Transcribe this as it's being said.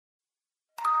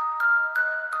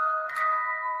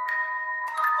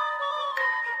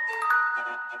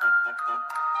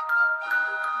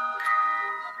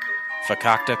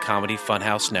Fakakta Comedy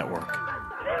Funhouse Network.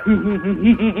 Due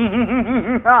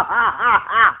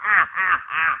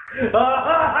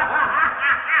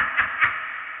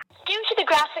to the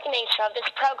graphic nature of this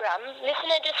program,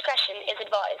 listener discretion is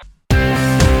advised.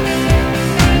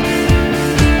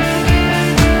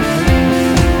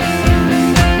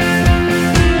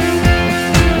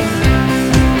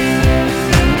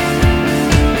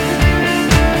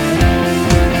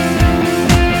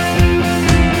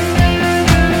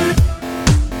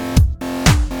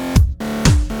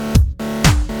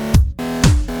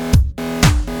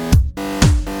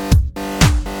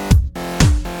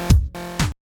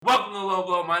 Welcome to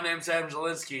LowBlow. My name's Adam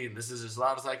Zielinski, and this is As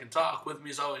Loud as I Can Talk. With me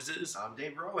as always is... I'm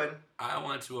Dave Rowan. I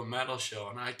went to a metal show,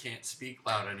 and I can't speak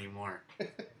loud anymore.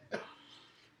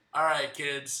 Alright,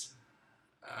 kids.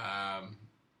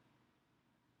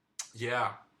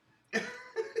 Yeah.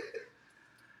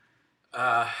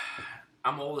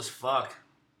 I'm old as fuck.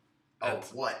 Oh,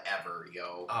 whatever,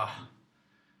 yo.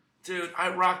 Dude, I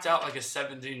rocked out like a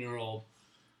 17-year-old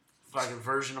fucking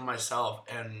version of myself,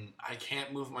 and I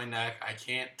can't move my neck. I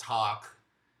can't talk.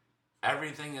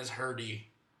 Everything is hurty,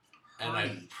 and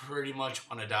I pretty much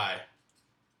want to die.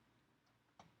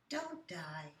 Don't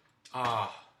die.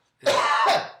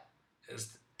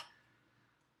 It's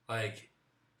like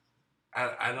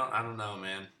I don't know,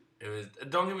 man. It was,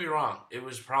 don't get me wrong, it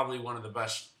was probably one of the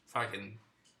best fucking.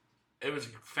 It was a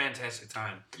fantastic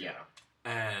time. Yeah.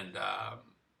 And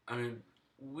I mean,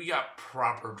 we got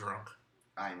proper drunk.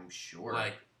 I'm sure.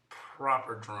 Like,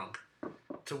 proper drunk.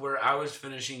 To where I was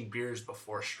finishing beers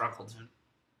before Struckleton.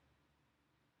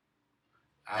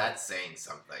 That's saying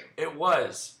something. It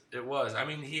was. I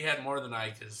mean, he had more than I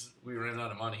because we ran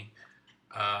out of money.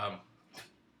 And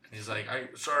he's like,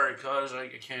 sorry, cuz, I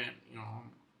can't,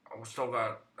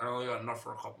 I only got enough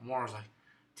for a couple more. I was like,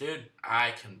 dude,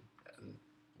 I can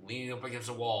lean up against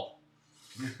a wall.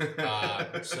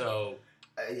 So,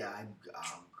 yeah, I'm good.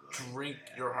 Drink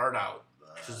your heart out.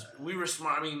 Because we were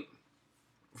smart. I mean,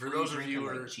 for those of you who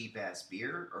are... cheap ass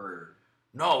beer, or...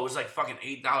 No, it was like fucking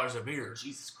 $8 a beer.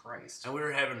 Jesus Christ. And we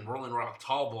were having Rolling Rock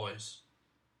Tall Boys.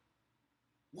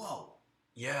 Whoa.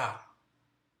 Yeah.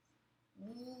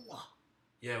 Whoa.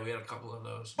 Yeah, we had a couple of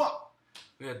those. Fuck.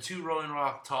 We had 2 Rolling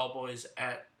Rock Tall Boys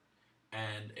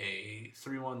and a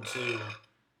 312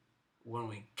 when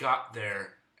we got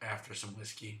there after some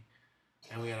whiskey.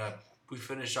 And we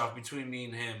finished off between me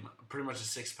and him pretty much a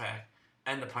 6-pack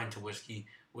and a pint of whiskey,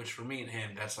 which for me and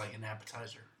him, that's like an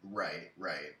appetizer. Right.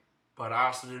 But I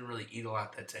also didn't really eat a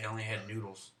lot that day. I only had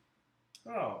noodles.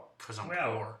 Oh. Because I'm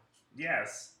poor.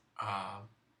 Yes.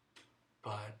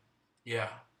 But, yeah.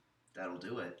 That'll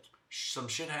do it. Some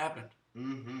shit happened.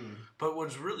 Mm-hmm. But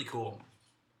what's really cool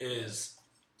is,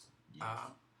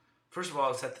 first of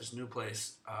all, it's at this new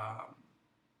place.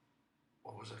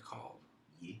 What was it called?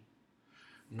 Yeah.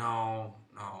 No.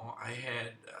 I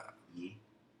had... yeah.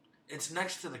 It's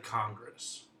next to the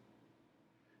Congress.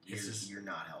 You're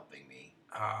not helping me.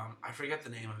 I forget the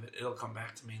name of it. It'll come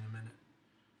back to me in a minute.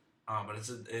 But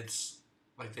it's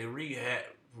like they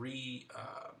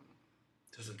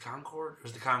there's a Concord? It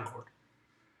was the Concord.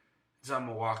 It's on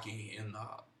Milwaukee in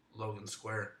Logan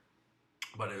Square.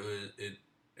 But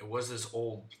it was this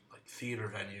old like theater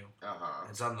venue. Uh-huh.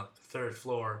 It's on the 3rd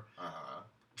floor. Uh-huh.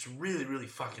 It's really, really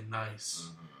fucking nice.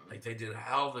 Mm-hmm. Like they did a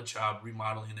hell of a job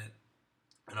remodeling it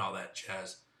and all that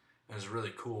jazz. It was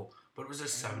really cool. But it was a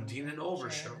 17 and over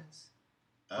show.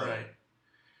 Oh. Right.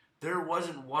 There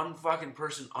wasn't one fucking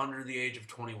person under the age of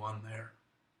 21 there.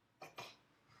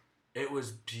 It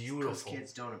was beautiful. Because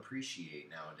kids don't appreciate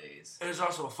nowadays. It was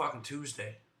also a fucking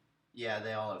Tuesday. Yeah,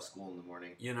 they all have school in the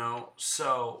morning.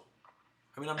 So,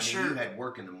 I'm sure... you had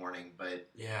work in the morning, but...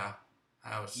 Yeah.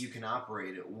 You can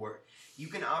operate at work. You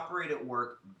can operate at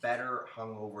work better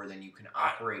hungover than you can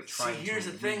operate trying to... See, here's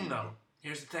the thing, though.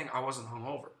 Here's the thing. I wasn't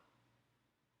hungover.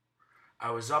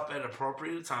 I was up at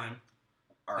appropriate time.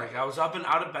 All right. Like, I was up and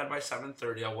out of bed by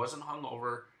 7:30. I wasn't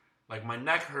hungover. Like, my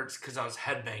neck hurts because I was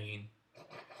headbanging.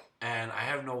 And I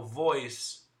have no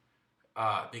voice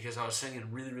because I was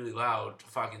singing really, really loud to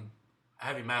fucking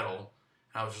heavy metal.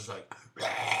 And I was just like...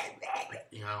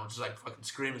 just like fucking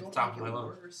screaming at the top of my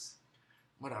lungs.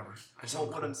 Whatever.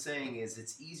 What I'm saying is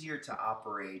it's easier to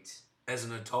operate... As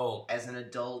an adult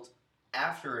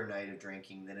after a night of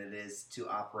drinking than it is to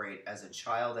operate as a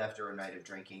child after a night of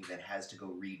drinking that has to go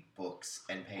read books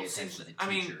and pay attention to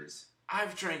teachers.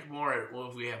 I've drank more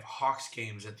if we have Hawks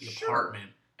games at the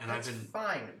apartment. And that's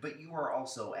fine, but you are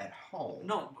also at home.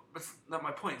 No, but that's not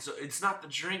my point. So it's not the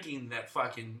drinking that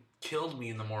fucking killed me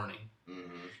in the morning.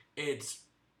 Mm-hmm. It's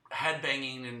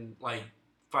headbanging and like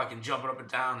fucking jumping up and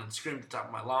down and screaming at the top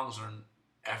of my lungs, and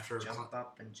after Jump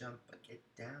up and jump, but get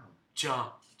down.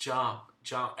 jump,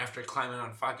 after climbing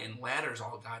on fucking ladders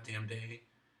all goddamn day.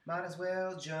 Might as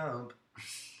well jump.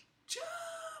 Jump.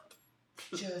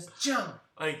 Just jump.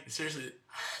 Like, seriously.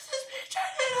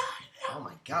 Oh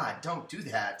my god, don't do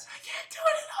that. I can't do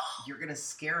it at all. You're gonna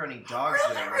scare any dogs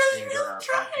that are listening to our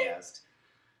podcast.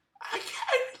 I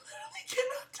literally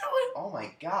cannot do it. Oh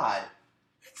my god.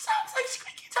 It sounds like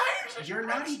squeaky tires. You're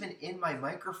not even in my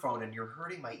microphone and you're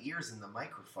hurting my ears in the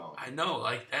microphone. I know,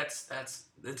 like, it's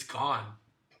gone.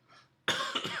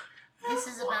 This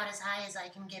is about as high as I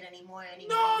can get anymore.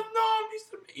 No,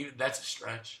 Mr. Even that's a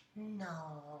stretch.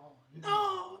 No.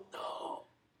 No.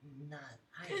 Not.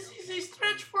 This is a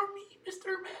stretch for me,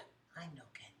 Mr. Man. I know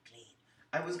Ken Clean.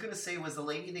 I was gonna say, was the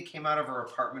lady that came out of her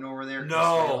apartment over there?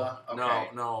 No. Okay.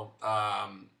 No. I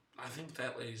think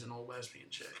that lady's an old lesbian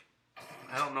chick.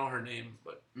 I don't know her name,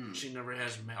 but she never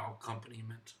has male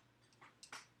accompaniment.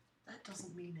 That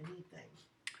doesn't mean anything.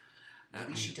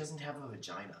 Maybe she doesn't have a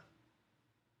vagina.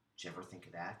 Did you ever think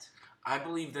of that? I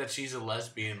believe that she's a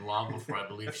lesbian long before I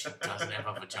believe she doesn't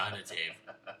have a vagina, Dave.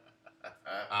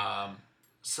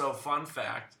 So, fun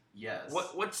fact. Yes.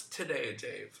 What's today,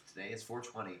 Dave? Today is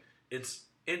 420. It's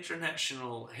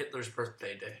International Hitler's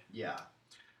Birthday Day. Yeah.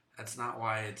 That's not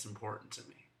why it's important to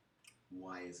me.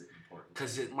 Why is it important?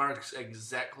 Because it marks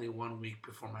exactly 1 week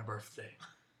before my birthday.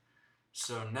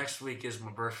 So next week is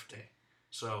my birthday.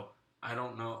 So I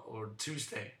don't know, or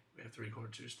Tuesday. We have to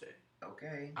record Tuesday.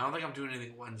 Okay. I don't think I'm doing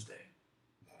anything Wednesday.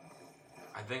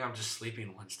 I think I'm just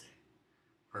sleeping Wednesday.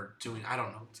 Or doing, I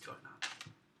don't know what's going on.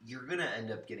 You're gonna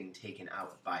end up getting taken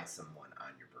out by someone on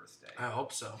your birthday. I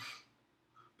hope so.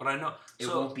 But I know It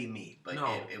won't be me, but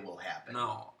no, it will happen.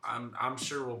 No, I'm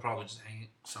sure we'll probably just hang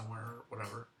somewhere or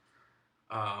whatever.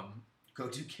 Go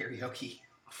do karaoke.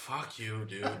 Fuck you,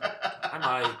 dude. I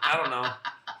might. I don't know.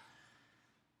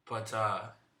 But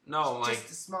no, like Just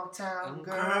a small town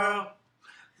girl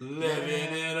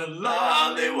living in a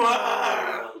lonely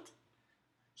world.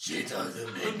 She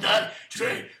doesn't Midnight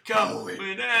train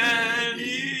going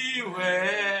anywhere.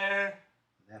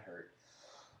 That hurt.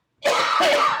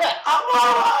 I'm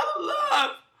all out of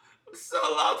love. I'm so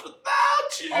lost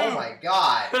without you. Oh my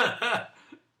god.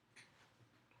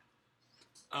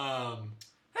 And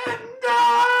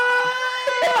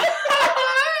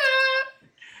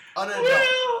Oh no.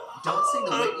 Don't sing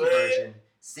the Whitney version.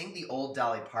 Sing the old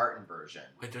Dolly Parton version.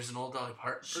 Wait, there's an old Dolly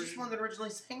Parton version? She's the one that originally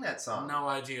sang that song. No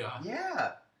idea.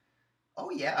 Yeah. Oh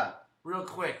yeah. Real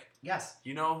quick, Yes.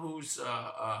 you know whose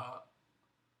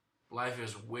life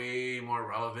is way more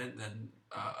relevant than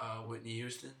Whitney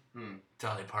Houston?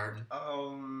 Dolly Parton.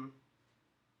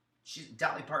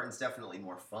 Dolly Parton's definitely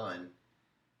more fun.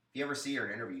 If you ever see her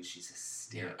in interviews, she's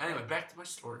hysterical. Yeah. Anyway, back to my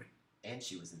story. And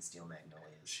she was in Steel Magnolias.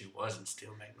 She was in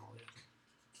Steel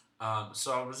Magnolias.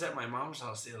 So I was at my mom's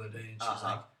house the other day, and she's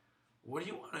like, "What do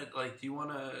you want to like? Do you want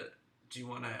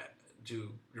to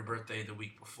do your birthday the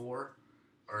week before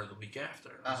or the week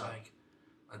after?" I was like,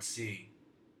 "Let's see.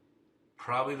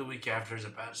 Probably the week after is a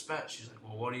best bet." She's like,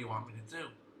 "Well, what do you want me to do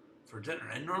for dinner?"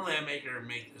 And normally I make her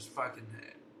make this fucking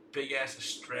big ass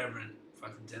extravagant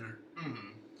fucking dinner.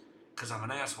 Because I'm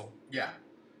an asshole. Yeah.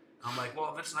 I'm like,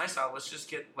 well, if it's nice out, let's just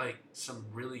get like some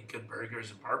really good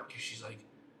burgers and barbecue. She's like,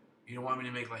 you don't want me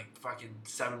to make like fucking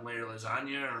 7-layer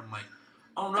lasagna? Or I'm like,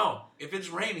 oh no, if it's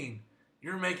raining,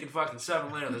 you're making fucking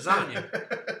 7-layer lasagna.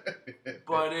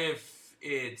 But if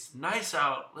it's nice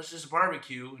out, let's just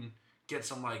barbecue and get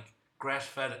some like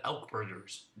grass-fed elk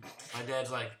burgers. My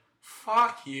dad's like,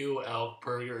 fuck you, elk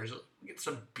burgers. Get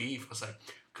some beef. I was like,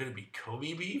 could it be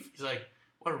Kobe beef? He's like,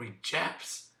 what are we,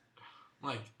 Japs? I'm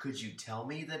like, could you tell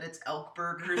me that it's elk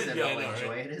burgers and Yeah, I'll I know, enjoy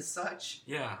right? it as such?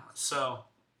 yeah. So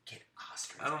Get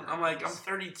ostrich I'm like, I'm burgers.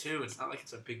 32. It's not like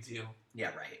it's a big deal.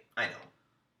 Yeah, right. I know.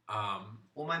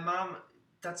 Well, my mom,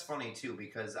 that's funny too,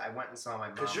 because I went and saw my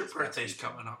mom. Because your birthday's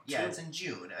coming up, too. Yeah, it's in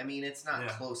June. I mean, it's not Yeah.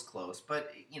 close,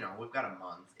 but, you know, we've got a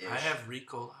month-ish. I have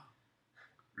Ricola.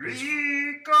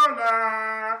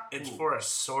 Ricola! It's for a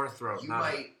sore throat. You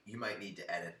might need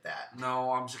to edit that.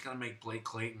 No, I'm just going to make Blake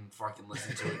Clayton fucking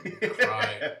listen to it and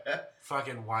cry.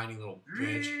 Fucking whiny little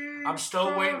bitch. I'm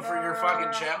still waiting for your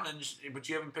fucking challenge, but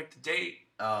you haven't picked a date.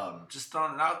 Just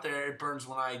throwing it out there. It burns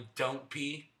when I don't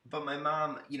pee. But my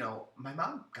mom, my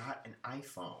mom got an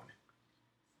iPhone.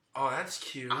 Oh, that's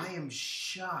cute. I am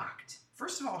shocked.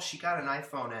 First of all, she got an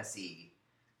iPhone SE,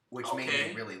 which made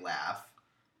me really laugh.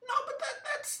 No, but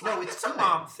that's it's a good.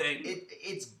 mom thing.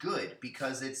 It's good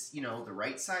because it's the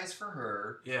right size for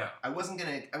her. Yeah. I wasn't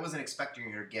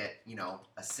expecting her to get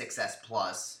a 6S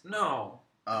Plus. No.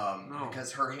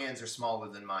 Because her hands are smaller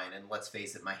than mine, and let's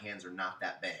face it, my hands are not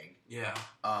that big. Yeah.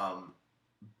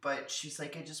 But she's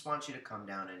like, I just want you to come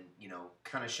down and,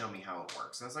 kind of show me how it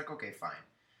works. And I was like, okay, fine.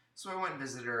 So I went and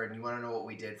visited her, and you want to know what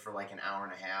we did for like an hour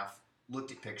and a half?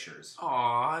 Looked at pictures.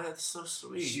 Aw, that's so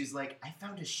sweet. She was like, I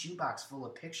found a shoebox full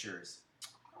of pictures.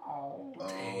 Oh,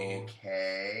 dang.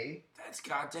 Okay. That's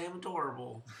goddamn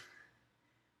adorable.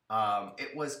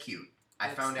 It was cute. I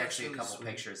found actually a couple sweet.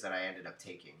 pictures that I ended up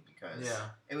taking because Yeah.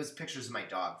 it was pictures of my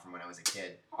dog from when I was a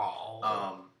kid.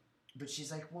 Oh. But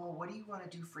she's like, well, what do you want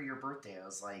to do for your birthday? I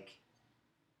was like,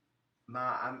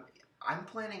 Ma, I'm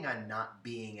planning on not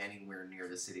being anywhere near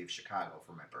the city of Chicago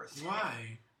for my birthday.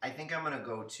 Why? I think I'm going to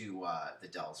go to the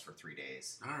Dells for 3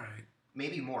 days. All right.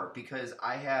 Maybe more, because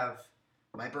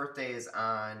my birthday is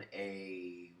on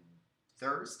a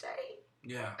Thursday,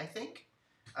 Yeah. I think.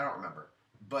 I don't remember.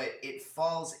 But it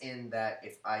falls in that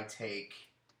if I take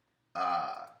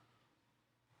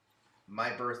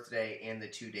my birthday and the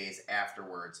 2 days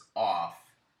afterwards off.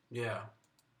 Yeah.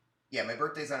 Yeah, my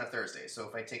birthday's on a Thursday. So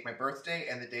if I take my birthday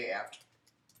and the day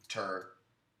after,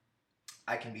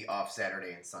 I can be off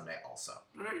Saturday and Sunday also.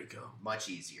 There you go. Much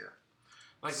easier.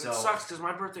 Like, So- it sucks because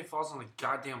my birthday falls on a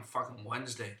goddamn fucking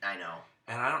Wednesday. I know.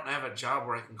 And I don't have a job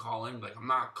where I can call in. Like, I'm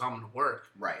not coming to work.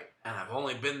 Right. And I've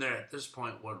only been there at this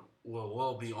point what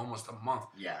will be almost a month.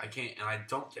 Yeah. I can't, and I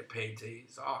don't get paid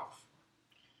days off.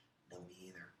 No, me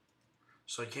either.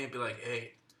 So I can't be like,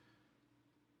 hey,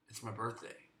 it's my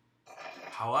birthday.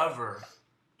 However,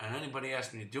 and anybody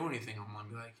asks me to do anything, I'm going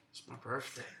to be like, it's my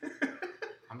birthday.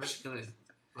 I'm just going to,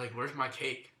 like, where's my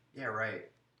cake? Yeah, right.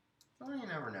 Well, you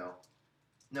never know.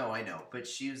 No, I know. But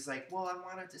she was like, well, I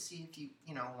wanted to see if you,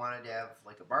 wanted to have,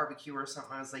 like, a barbecue or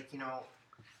something. I was like, The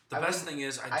best thing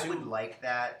is, I would like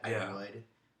that. Yeah. I would.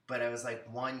 But I was like,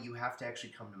 one, you have to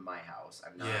actually come to my house.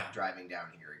 I'm not driving down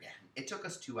here again. It took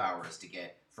us 2 hours to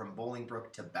get from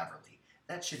Bolingbrook to Beverly.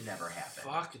 That should never happen.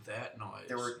 Fuck that noise.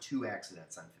 There were 2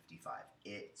 accidents on 55.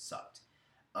 It sucked.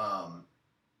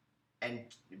 And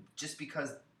just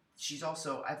because she's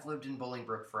also, I've lived in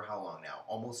Bolingbrook for how long now?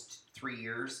 Almost 3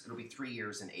 years. It'll be 3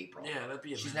 years in April. Yeah, that'd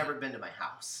be a She's minute. never been to my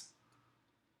house.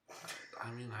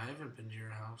 I mean, I haven't been to your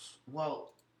house.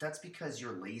 Well, that's because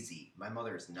you're lazy. My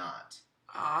mother's not.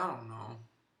 I don't know.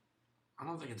 I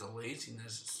don't think it's a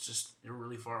laziness. It's just you're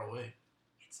really far away.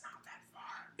 It's not that far.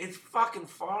 It's fucking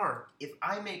far. If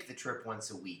I make the trip once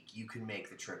a week, you can make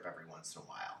the trip every once in a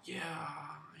while. Yeah,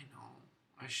 I know.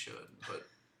 I should, but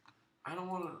I don't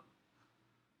want to.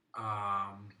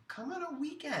 Come on a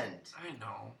weekend. I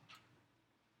know.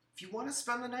 If you want to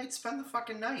spend the night, spend the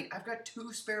fucking night. I've got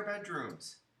 2 spare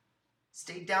bedrooms.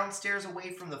 Stay downstairs away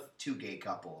from the 2 gay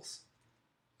couples.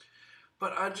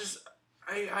 But I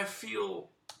feel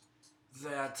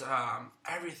that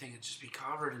everything would just be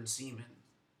covered in semen.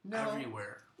 No.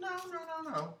 Everywhere. No.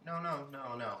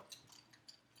 No.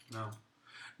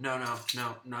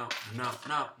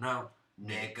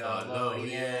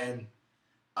 Nickelodeon.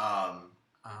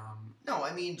 No,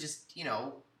 I mean, just,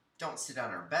 don't sit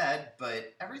on our bed,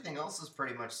 but everything else is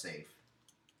pretty much safe.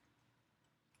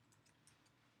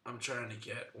 I'm trying to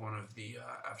get one of the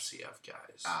FCF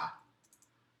guys.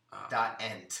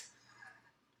 .ent.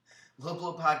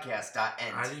 LowBlow podcast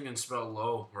 .ent. I didn't even spell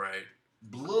low right.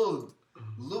 Blue.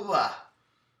 Lua.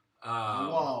 Um,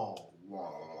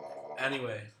 Whoa.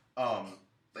 Anyway.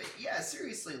 But yeah,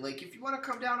 seriously, like, if you want to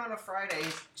come down on a Friday,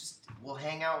 we'll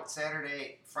hang out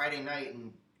Friday night,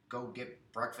 and go get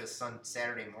breakfast on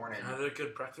Saturday morning. Are there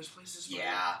good breakfast places?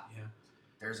 Yeah. Yeah.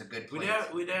 There's a good place.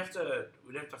 We'd have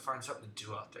to find something to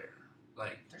do out there.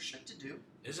 Like, There's shit to do.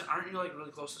 aren't you like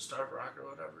really close to Starved Rock or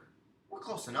whatever? We're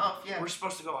close enough, yeah. We're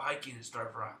supposed to go hiking in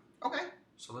Starved Rock. Okay,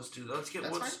 So let's do that. Let's get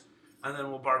That's what's fine. and then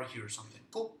we'll barbecue or something.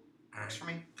 cool. All Works right.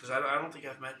 for me. Because I don't think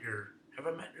Have I met your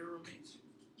roommates?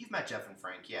 You've met Jeff and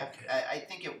Frank, yeah. Okay. I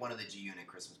think at one of the G-Unit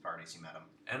Christmas parties you met him.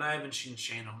 And I haven't seen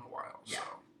Shane in a while. Yeah. So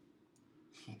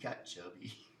He got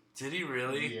chubby. did he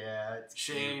really? Yeah, it's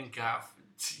Shane cute. got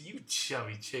you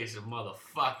chubby chasing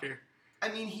motherfucker. I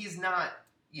mean, he's not,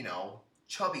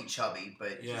 chubby,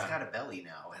 but Yeah. he's got a belly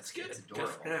now. That's good. It's Good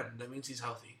adorable. for him. That means he's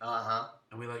healthy, Uh-huh.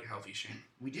 and we like healthy Shane.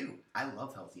 We do. I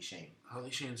love healthy Shane. Healthy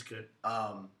Shane's good.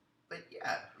 But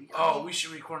yeah. We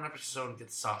should record an episode and get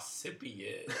Saucippy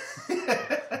yet.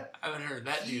 I haven't heard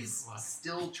that dude He's in a while.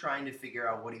 still trying to figure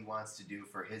out what he wants to do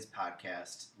for his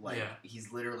podcast. Like, Yeah.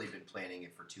 he's literally been planning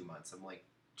it for 2 months. I'm like,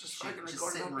 Just shit, fucking just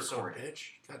record sit an and episode, record it. bitch.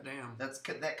 Goddamn.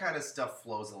 that kind of stuff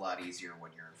flows a lot easier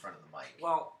when you're in front of the mic.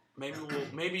 Well,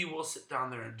 maybe we'll sit down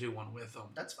there and do one with him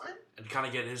That's fine. and kind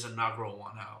of get his inaugural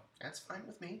one out. That's fine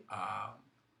with me.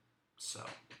 So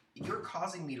You're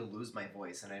causing me to lose my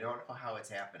voice, and I don't know how it's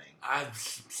happening. I'm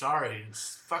sorry.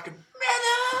 It's fucking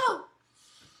metal,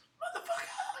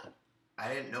 motherfucker.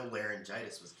 I didn't know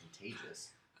laryngitis was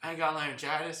contagious. I ain't got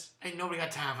laryngitis. Ain't nobody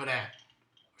got time for that.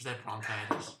 Or is that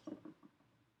bronchitis?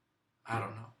 I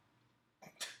don't know.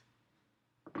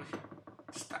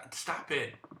 Stop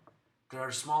it. There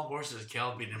are small horses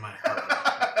galloping in my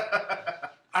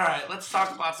heart. All right, let's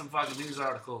talk about some fucking news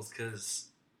articles, because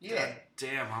Yeah.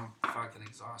 damn, I'm fucking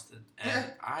exhausted.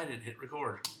 And I didn't hit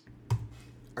record.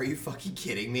 Are you fucking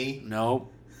kidding me?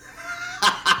 Nope.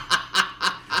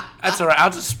 That's all right. I'll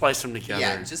just splice them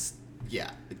together.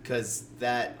 Because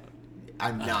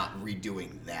I'm not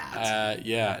redoing that.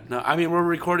 Yeah. No, I mean, we're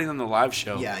recording on the live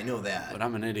show. Yeah, I know that. But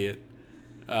I'm an idiot.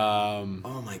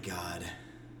 Oh my god.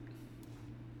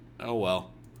 Oh,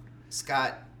 well.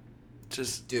 Scott.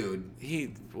 Just... Dude.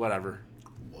 Whatever.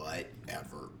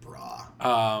 Whatever,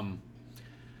 brah.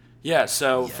 Yeah,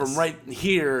 so Yes. from right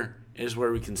here is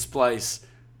where we can splice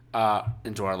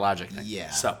into our Logic thing.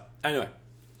 Yeah. So, anyway.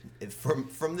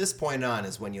 From this point on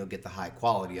is when you'll get the high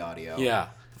quality audio. Yeah.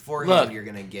 Beforehand, you're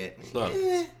gonna get...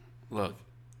 Look.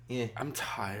 Yeah. I'm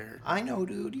tired. I know,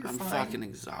 dude. You're I'm fine. fucking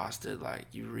exhausted. Like,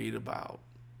 you read about...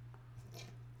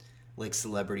 Like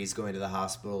celebrities going to the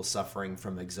hospital suffering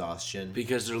from exhaustion.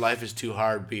 Because their life is too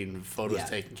hard being photos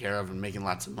taken care of and making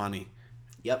lots of money.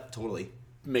 Yep, totally.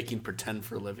 Making pretend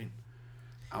for a living.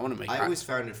 I want to make... I always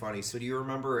found it funny. So do you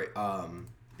remember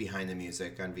Behind the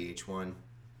Music on VH1?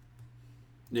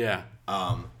 Yeah.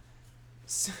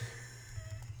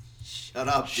 Shut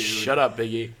up, dude. Shut up,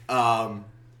 Biggie.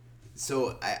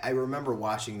 So I remember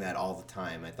watching that all the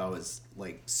time. I thought it was,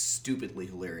 like, stupidly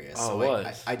hilarious. Oh, so it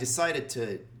was. I decided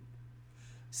to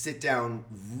sit down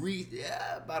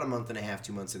about a month and a half,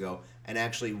 2 months ago, and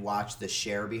actually watch the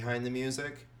Cher Behind the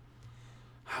Music.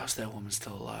 How's that woman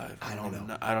still alive? I don't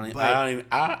know. I don't even.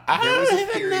 There was a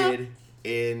period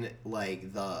in,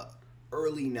 like, the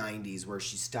early 90s where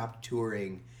she stopped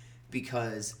touring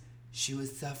because she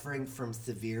was suffering from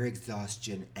severe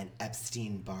exhaustion and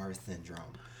Epstein-Barr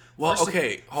syndrome. Well, First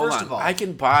hold of on. all, I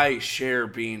can buy Cher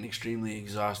being extremely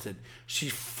exhausted.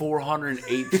 She's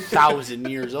 408,000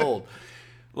 years old.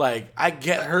 Like, I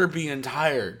get her being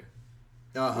tired.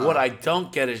 What I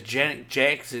don't get is Janet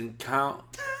Jackson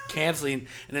canceling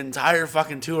an entire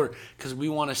fucking tour because we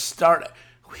want to start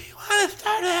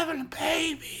having a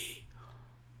baby.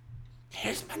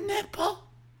 Here's my nipple.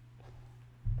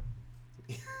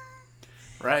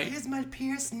 Right? Here's my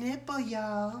pierced nipple,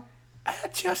 y'all.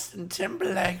 Justin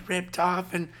Timberlake ripped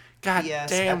off and goddamn Yes,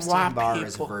 white Epstein-Barr people.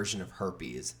 is a version of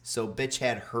herpes. So bitch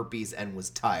had herpes and was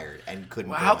tired and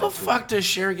couldn't Well, go how on the tour. fuck does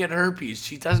Cher get herpes?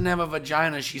 She doesn't have a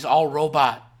vagina. She's all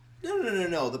robot.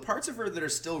 No. The parts of her that are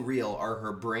still real are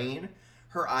her brain,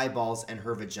 her eyeballs, and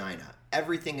her vagina.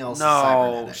 Everything else is No,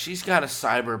 cybernetic. she's got a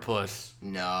cyberpuss.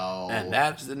 No. And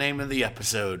that's the name of the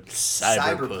episode. Cyberpuss.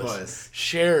 Cyberpuss.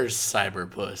 Cher's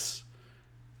cyberpuss.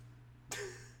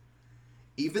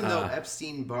 Even though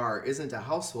Epstein-Barr isn't a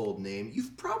household name,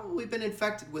 you've probably been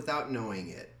infected without knowing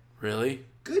it. Really?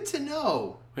 Good to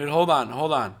know. Wait, hold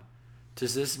on.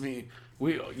 Does this mean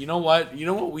you know what? You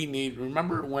know what we need?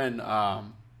 Remember when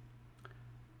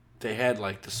they had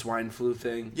like the swine flu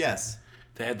thing? Yes.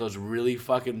 They had those really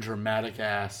fucking dramatic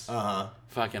ass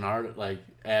fucking art like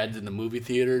ads in the movie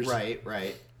theaters.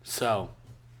 Right. So,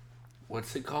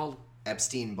 what's it called?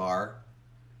 Epstein-Barr.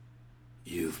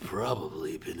 You've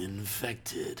probably been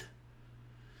infected,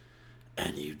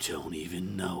 and you don't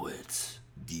even know it.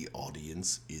 The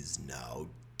audience is now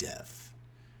deaf.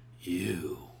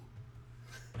 You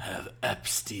have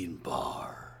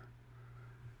Epstein-Barr.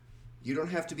 You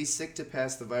don't have to be sick to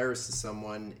pass the virus to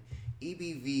someone.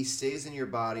 EBV stays in your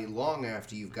body long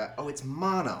after you've got... Oh, it's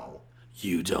mono.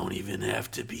 You don't even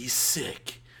have to be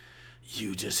sick.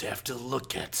 You just have to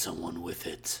look at someone with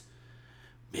it.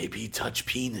 Maybe touch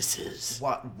penises.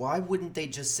 Why wouldn't they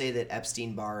just say that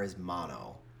Epstein-Barr is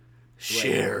mono?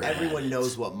 Cher everyone had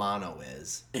knows it, what mono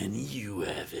is. and you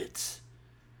have it.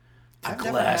 The I've never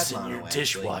glass had in mono, your actually.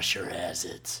 dishwasher has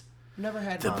it. Never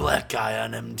had The mono. black guy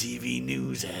on MTV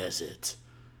News has it.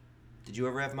 Did you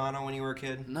ever have mono when you were a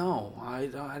kid? No, I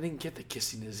didn't get the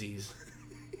kissing disease.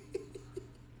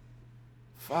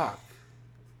 Fuck.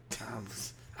 I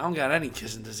don't got any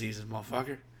kissing diseases,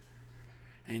 motherfucker.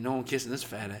 Ain't no one kissing this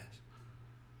fat ass.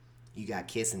 You got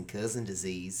kissing cousin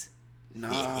disease.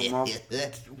 Nah,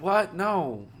 what?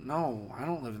 No, I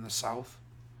don't live in the South.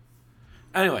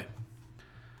 Anyway,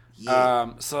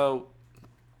 Yeah. so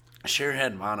Cher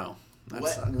had mono. That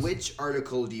sucks. Which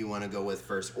article do you want to go with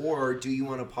first? Or do you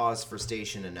want to pause for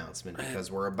station announcement?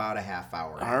 Because we're about a half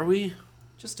hour. Are we?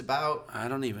 Just about. I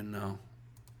don't even know.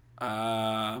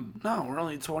 No, we're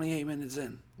only 28 minutes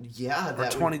in. Yeah, Or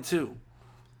that 22.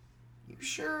 You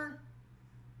sure?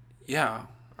 Yeah.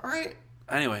 All right.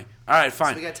 Anyway, all right,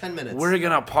 fine. So we got 10 minutes. We're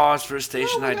gonna pause for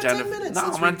station No, we got 10 identification. minutes. No,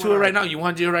 Let's I'm gonna read do one it right out. now. You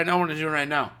want to do it right now? I want to do it right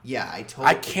now. Yeah, I told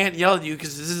I can't yell at you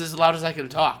because this is as loud as I can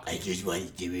talk. I just want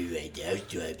to do it right now,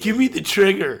 Strawberry. Give me the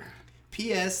trigger.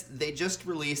 P.S. They just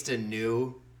released a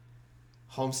new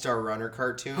Homestar Runner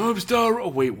cartoon, Homestar. Oh,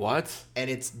 wait, what? and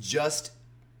it's just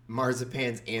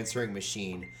Marzipan's answering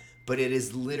machine, but it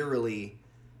is literally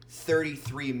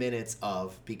 33 minutes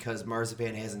of, because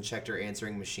Marzipan hasn't checked her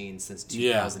answering machine since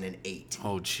 2008.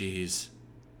 Oh, jeez.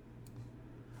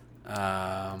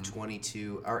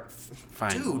 22. All right.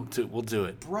 Fine. Dude, We'll do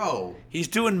it. bro, He's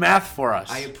doing math for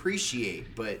us. I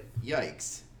appreciate, but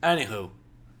yikes. Anywho.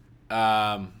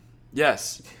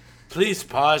 Yes. Please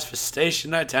pause for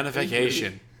station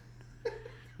identification.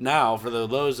 Now, for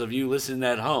those of you listening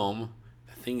at home,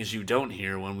 the things you don't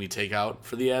hear when we take out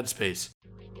for the ad space.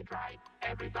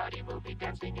 Everybody will be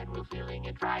dancing and we're feeling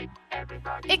it right.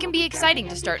 Everybody. It can be exciting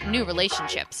to start new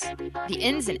relationships. The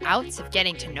ins and outs of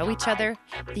getting to know each other,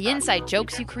 the inside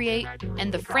jokes you create,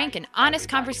 and the frank and honest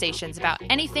conversations about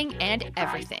anything and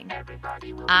everything.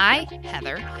 I,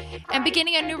 Heather, am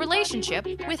beginning a new relationship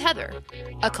with Heather,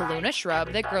 a Kaluna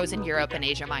shrub that grows in Europe and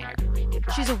Asia Minor.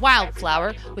 She's a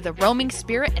wildflower with a roaming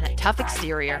spirit and a tough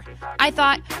exterior. I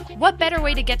thought, what better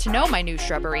way to get to know my new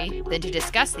shrubbery than to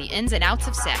discuss the ins and outs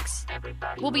of sex?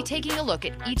 We'll be taking a look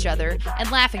at each other and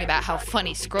laughing about how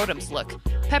funny scrotums look,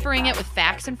 peppering it with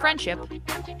facts and friendship.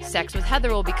 Sex with Heather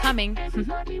will be coming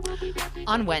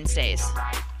on Wednesdays,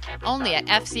 only at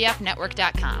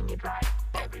fcfnetwork.com.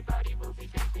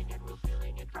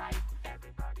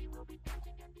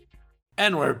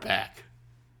 And we're back.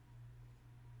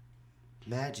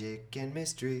 Magic and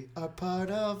mystery are part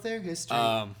of their history.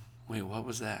 Wait, what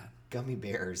was that? Gummy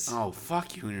bears. Oh,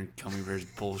 fuck you and your gummy bears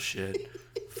bullshit.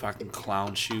 Fucking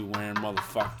clown shoe wearing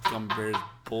motherfucking gummy bears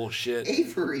bullshit.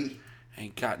 Avery.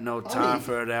 Ain't got no time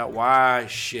for that. Why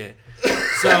shit?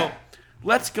 So,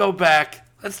 let's go back.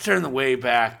 Let's turn the way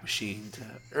back machine to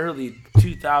early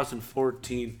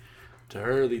 2014 to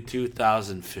early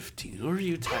 2015. Who are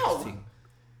you texting?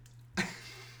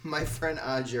 My friend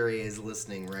Ajuri is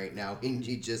listening right now. And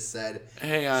he just said,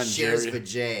 Hey, on shares Jerry.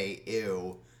 vajay.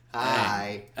 Ew.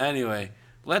 Hi. Anyway,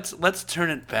 let's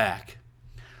turn it back.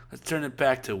 Let's turn it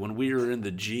back to when we were in the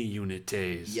G Unit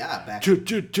days. Yeah, back.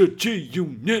 G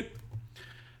Unit.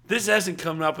 This hasn't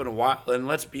come up in a while, and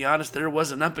let's be honest, there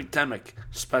was an epidemic,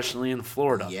 especially in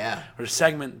Florida. Yeah. Or a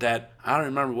segment that I don't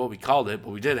remember what we called it, but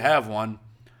we did have one.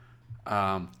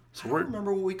 I don't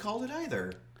remember what we called it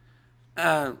either.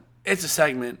 It's a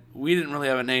segment. We didn't really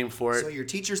have a name for it. So your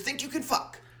teachers think you can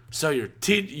fuck. So you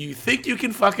think you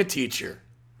can fuck a teacher.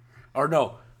 Or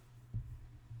no.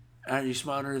 Are you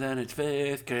smarter than a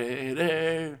fifth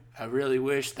grader? I really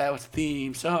wish that was the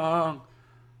theme song.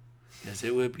 Because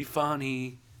it would be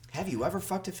funny. Have you ever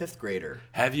fucked a fifth grader?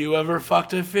 Have you ever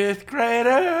fucked a fifth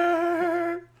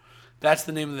grader? That's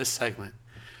the name of this segment.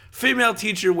 Female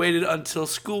teacher waited until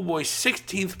schoolboy's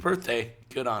 16th birthday,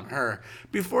 good on her,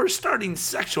 before starting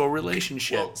sexual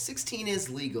relationship. Well, 16 is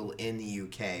legal in the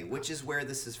UK, which is where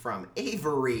this is from.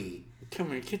 Avery.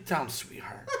 Come here, get down,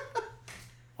 sweetheart.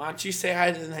 Why don't you say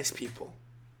hi to the nice people?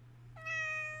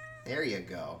 There you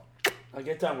go. I'll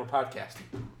get down, we're podcasting.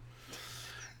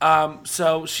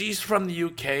 So she's from the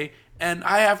UK, and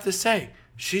I have to say,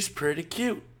 she's pretty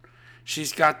cute.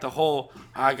 She's got the whole,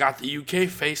 I got the UK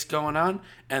face going on,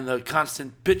 and the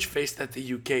constant bitch face that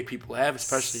the UK people have,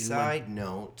 especially Side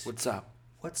note. What's up?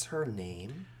 What's her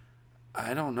name?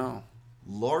 I don't know.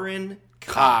 Lauren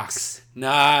Cox.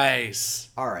 Nice.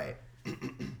 All right.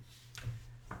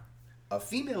 A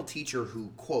female teacher who,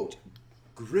 quote,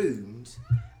 groomed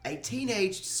a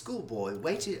teenage schoolboy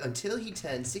waited until he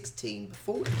turned 16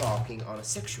 before embarking on a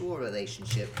sexual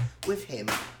relationship with him,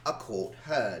 a court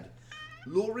heard.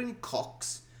 Lauren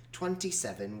Cox,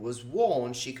 27, was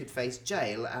warned she could face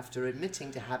jail after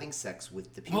admitting to having sex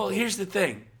with the pupil. Well, here's the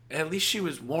thing. At least she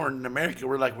was warned. In America,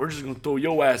 we're like, we're just going to throw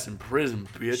your ass in prison,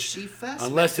 bitch. She first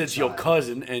Unless met it's the your child.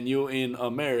 cousin and you're in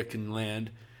American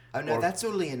land. Oh, no, that's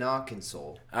only in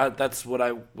Arkansas. That's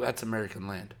American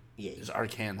land. Yeah. It's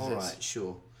Arkansas. All right,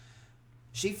 sure.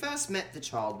 She first met the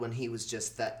child when he was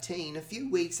just 13, a few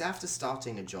weeks after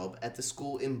starting a job at the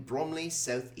school in Bromley,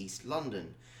 southeast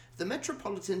London. The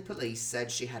Metropolitan Police said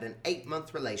she had an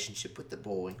 8-month relationship with the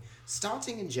boy,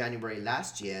 starting in January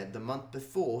last year, the month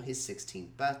before his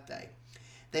 16th birthday.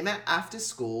 They met after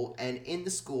school and in the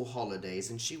school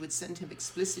holidays, and she would send him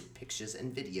explicit pictures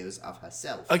and videos of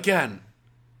herself. Again,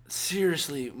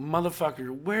 seriously, motherfucker,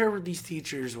 where were these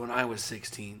teachers when I was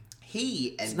 16?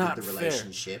 He ended not the fair.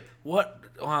 relationship. What?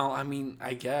 Well, I mean,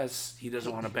 I guess he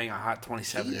doesn't want to bang a hot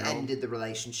 27-year-old. He ended the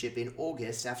relationship in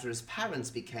August after his parents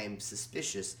became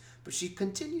suspicious, but she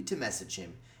continued to message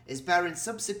him. His parents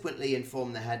subsequently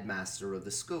informed the headmaster of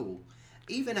the school.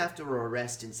 Even after her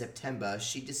arrest in September,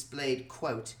 she displayed,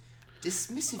 quote,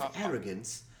 dismissive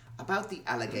arrogance about the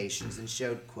allegations and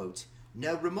showed, quote,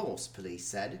 no remorse, police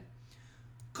said.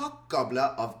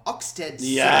 Cockgobbler of Oxted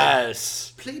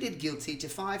Yes. pleaded guilty to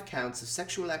 5 counts of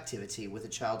sexual activity with a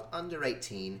child under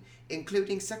 18,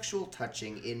 including sexual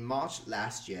touching in March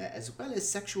last year, as well as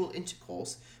sexual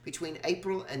intercourse between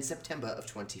April and September of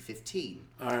 2015.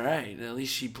 All right, at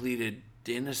least she pleaded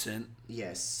innocent.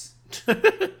 Yes.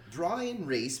 Brian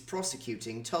Reese,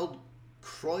 prosecuting, told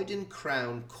Croydon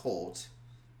Crown Court.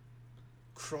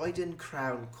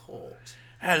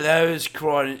 Hello, it's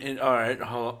Croydon. All right,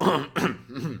 hold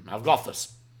on. I've got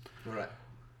this. All right.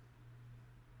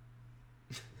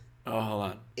 Oh, hold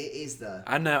on. It is the...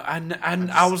 I know.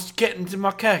 I was getting to my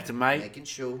character, mate. Making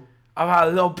sure. I've had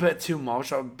a little bit too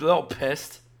much. I'm a little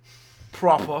pissed.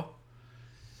 Proper.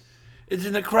 It's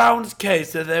in the Crown's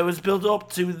case that there was built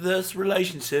up to this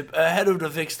relationship ahead of the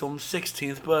victim's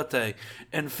 16th birthday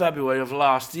in February of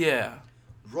last year.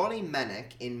 Ronnie Manick,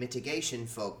 in mitigation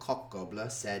for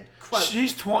Cockgobbler, said, quote,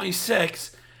 She's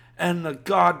 26 and a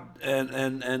god and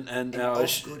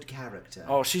of good character.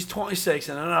 Oh, she's 26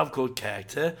 and of good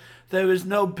character. There is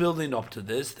no building up to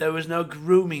this. There was no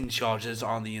grooming charges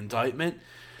on the indictment.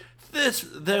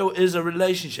 There is a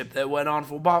relationship that went on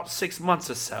for about 6 months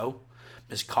or so.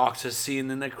 Ms. Cox is seen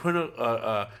in a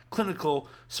clinical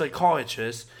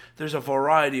psychiatrist. There's a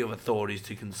variety of authorities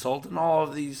to consult, and all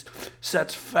of these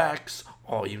sets of facts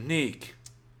are unique.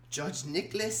 Judge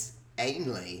Nicholas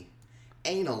Ainley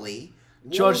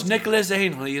Judge Nicholas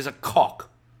Ainley is a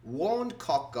cock. Warned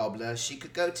Cockgobbler she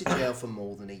could go to jail for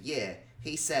more than a year.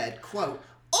 He said, quote,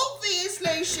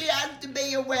 obviously she had to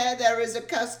be aware there is a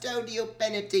custodial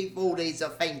penalty for these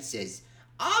offences.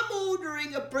 I'm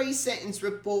ordering a pre-sentence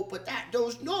report, but that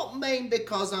does not mean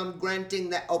because I'm granting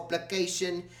that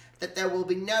application that there will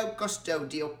be no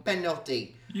custodial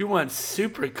penalty. You went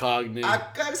super cognate. A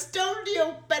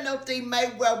custodial penalty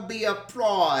may well be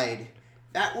applied.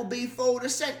 That will be for the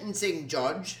sentencing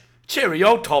judge.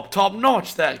 Cheerio, top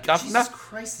notch, that governor. Jesus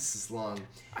Christ, this is long.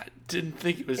 I didn't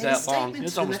think it was In that long. In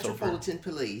It's the almost over.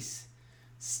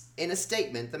 In a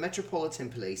statement, the Metropolitan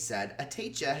Police said a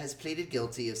teacher has pleaded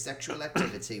guilty of sexual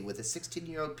activity with a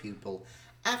 16-year-old pupil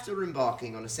after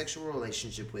embarking on a sexual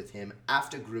relationship with him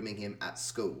after grooming him at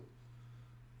school.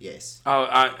 Yes. Oh,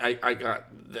 I got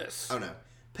this. Oh, no.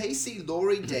 PC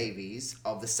Laurie Davies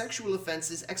of the Sexual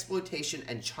Offences, Exploitation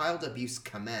and Child Abuse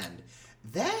Command.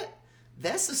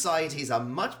 Their societies are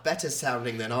much better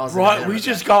sounding than ours. Right, we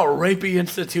just got Rapey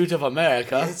Institute of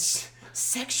America. It's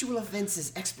Sexual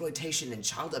Offences, Exploitation and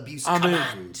Child Abuse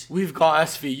Command. We've got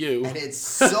SVU. And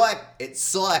it's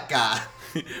Soeka.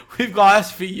 We've got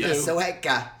SVU.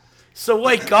 Soeka.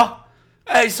 Soeka.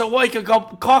 Hey,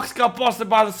 Soeka Cox got busted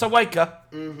by the Soeka.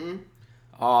 Mm-hmm.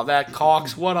 Oh, that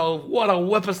Cox, what a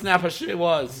whippersnapper she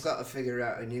was. I've got to figure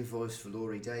out a new voice for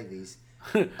Laurie Davies.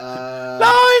 Laurie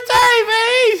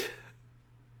Davies!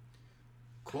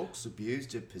 Cox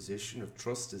abused her position of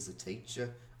trust as a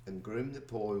teacher and groomed the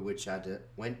boy, which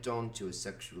went on to a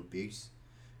sexual abuse.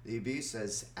 The abuse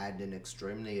has had an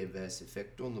extremely adverse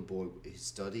effect on the boy, with his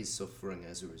studies suffering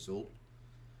as a result.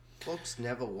 Cox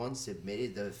never once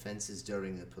admitted the offences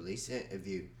during the police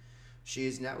interview. She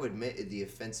has now admitted the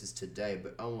offences today,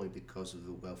 but only because of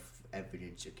the wealth of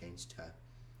evidence against her.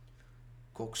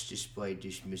 Cox displayed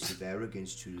dismissive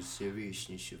arrogance to the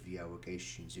seriousness of the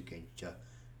allegations against her.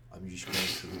 I'm just going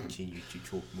to continue to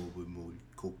talk more and more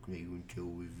Cockney until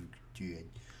we do it.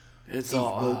 It's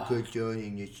more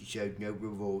concerning that she showed no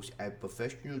remorse as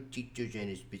professional teachers and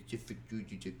a specific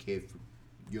duty to care for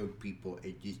young people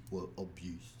and just were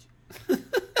abused.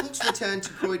 Cox returned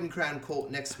to Croydon Crown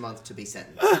Court next month to be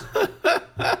sentenced.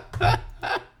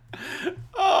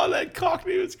 Oh, that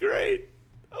Cockney was great.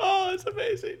 Oh, it's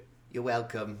amazing. You're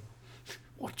welcome.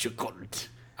 What you got?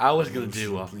 I was going to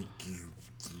do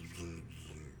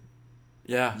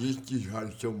yeah. This is how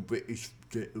some British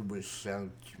gentlemen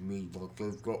sound to me, like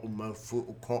they've got a mouthful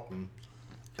of cotton,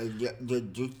 and yet they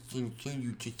just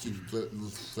continue to think that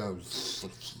this sounds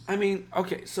sexy. I mean,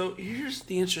 okay, so here's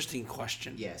the interesting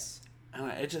question. Yes.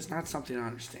 And it's just not something I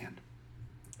understand.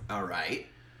 All right.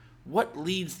 What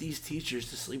leads these teachers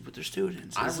to sleep with their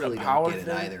students? I Is it really a power don't get it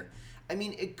thing? either. I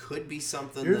mean, it could be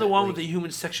something. You're that, the one like, with the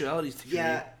human sexualities to create.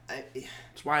 Yeah.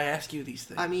 That's why I ask you these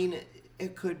things. I mean,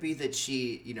 It could be that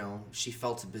she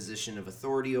felt a position of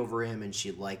authority over him, and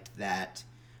she liked that.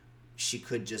 She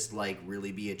could just like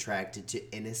really be attracted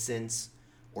to innocence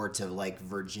or to like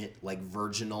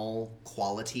virginal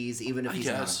qualities, even if he's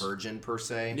not a virgin per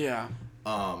se. Yeah.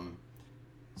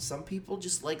 Some people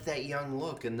just like that young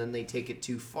look, and then they take it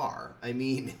too far. I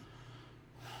mean,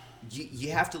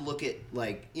 you have to look at,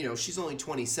 like, she's only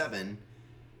 27.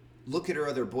 Look at her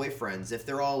other boyfriends. If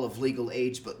they're all of legal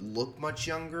age but look much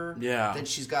younger, then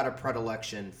she's got a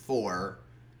predilection for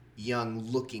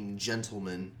young-looking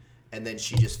gentlemen, and then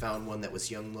she just found one that was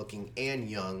young-looking and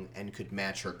young and could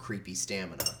match her creepy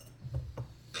stamina.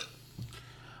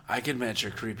 I could match her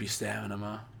creepy stamina,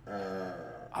 ma.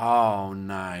 All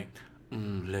night.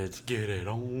 Let's get it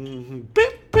on.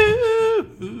 Beep,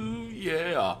 beep,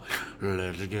 yeah.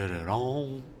 Let's get it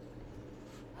on.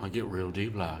 I get real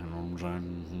deep, like, you know what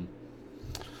I'm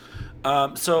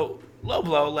saying? So,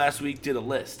 LowBlow last week did a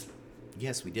list.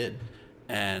 Yes, we did.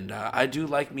 And I do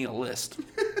like me a list.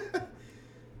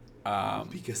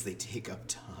 Because they take up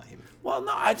time. Well,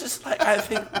 no, I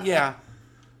think, yeah.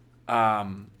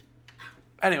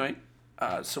 Anyway.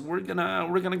 So we're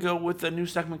gonna go with a new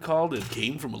segment called "It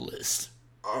Came from a List."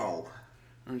 Oh,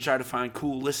 we're gonna try to find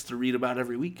cool lists to read about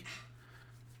every week.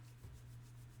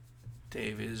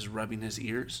 Dave is rubbing his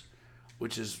ears,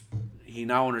 which is he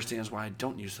now understands why I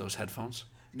don't use those headphones.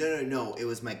 No. It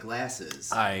was my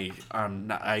glasses.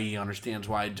 He understands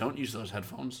why I don't use those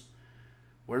headphones.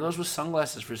 Wear those with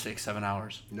sunglasses for 6-7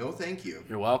 hours. No, thank you.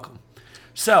 You're welcome.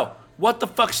 So, what the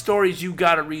fuck stories you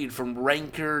gotta read from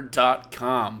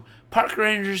Ranker.com? Park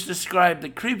rangers describe the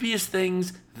creepiest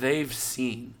things they've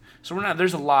seen. So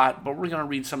there's a lot, but we're going to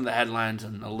read some of the headlines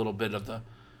and a little bit of the...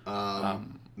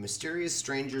 Mysterious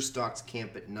stranger stalks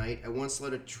camp at night. I once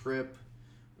led a trip...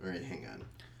 Alright, hang on.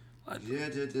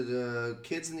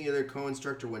 Kids and the other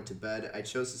co-instructor went to bed. I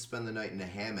chose to spend the night in a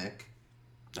hammock.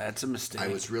 That's a mistake. I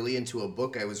was really into a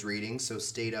book I was reading, so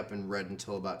stayed up and read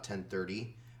until about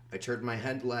 10:30. I turned my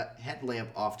headlamp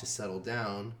off to settle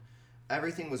down.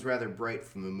 Everything was rather bright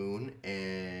from the moon,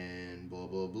 and blah,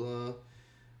 blah, blah.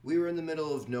 We were in the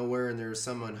middle of nowhere, and there was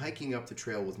someone hiking up the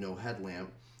trail with no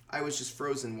headlamp. I was just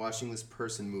frozen watching this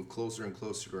person move closer and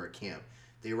closer to our camp.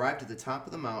 They arrived at the top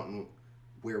of the mountain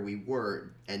where we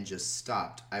were and just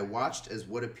stopped. I watched as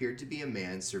what appeared to be a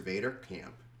man surveyed our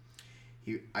camp.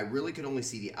 I really could only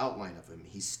see the outline of him.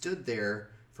 He stood there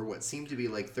for what seemed to be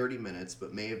like 30 minutes,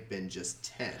 but may have been just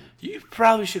 10. You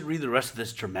probably should read the rest of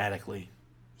this dramatically.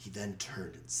 He then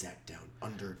turned and sat down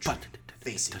under a tree,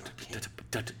 facing our camp.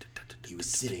 He was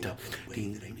sitting up in a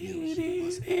way that I knew he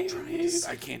wasn't trying to see.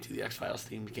 I can't do the X-Files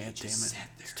theme again, damn it. Sat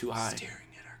there it's too high.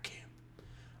 Staring at our camp.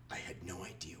 I had no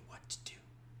idea what to do.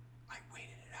 I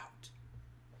waited it out.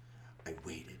 I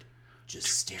waited, just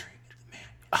staring at the man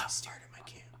as he stared at my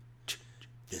camp.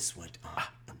 This went on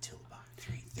until about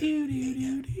 3:30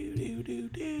 a.m.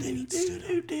 Then he stood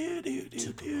up,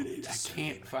 took a moment to survey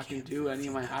I can't my fucking camp do for a any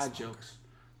few of my minutes hot jokes.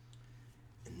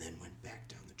 and then went back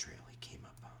down the trail he came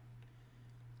up on.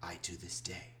 I, to this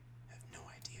day, have no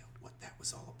idea what that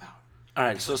was all about. All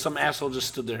right, so some asshole just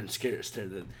stood there and stared at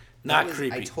it. Not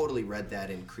creepy. I totally read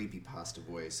that in creepypasta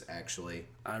voice, actually.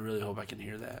 I really hope I can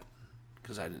hear that,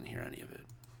 because I didn't hear any of it.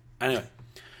 Anyway.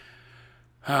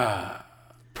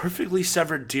 Perfectly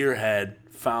severed deer head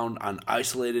found on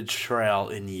isolated trail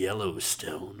in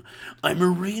Yellowstone. I'm a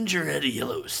ranger at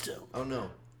Yellowstone. Oh,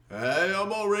 no. Hey,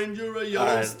 I'm a ranger at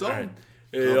Yellowstone. All right.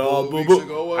 Hey,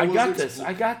 boo-boo. I got this.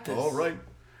 All right.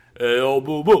 Hey,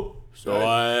 boo-boo. So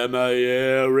I am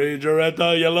a ranger at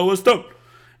the Yellowstone.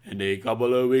 And a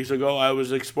couple of weeks ago, I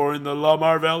was exploring the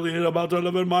Lamar Valley at about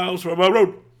 11 miles from a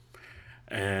road.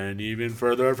 And even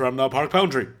further from the park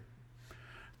boundary.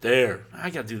 There. I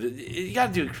gotta do this. You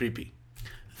gotta do it creepy.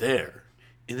 There.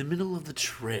 In the middle of the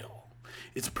trail.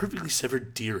 It's a perfectly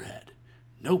severed deer head.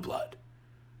 No blood.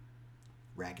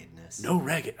 Raggedness. No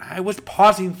ragged. I was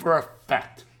pausing for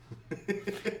effect.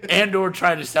 And or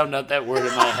trying to sound out that word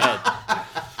in my head.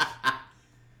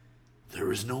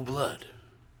 There is no blood.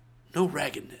 No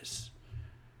raggedness.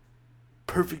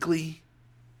 Perfectly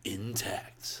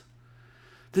intact.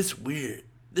 This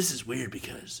is weird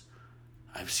because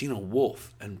I've seen a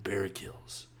wolf and bear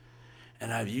kills.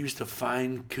 And I've used to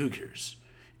find cougars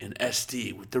in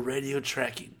SD with the radio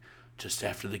tracking just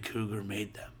after the cougar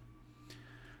made them.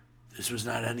 This was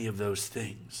not any of those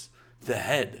things. The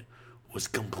head was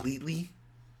completely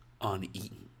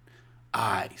uneaten.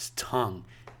 Eyes, tongue,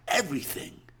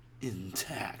 everything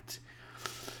intact.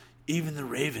 Even the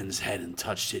ravens hadn't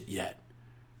touched it yet.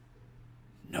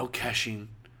 No caching,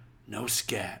 no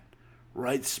scat,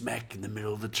 right smack in the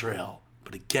middle of the trail.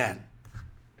 But again,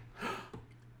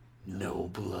 no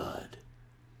blood.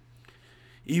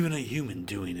 Even a human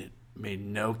doing it made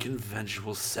no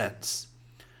conventional sense.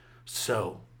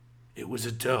 So, it was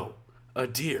a doe, a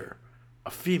deer,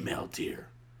 a female deer.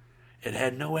 It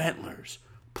had no antlers.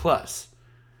 Plus,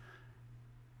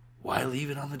 why leave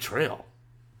it on the trail?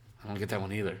 I don't get that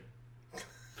one either.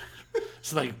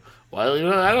 It's like, why leave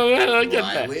it on? I don't get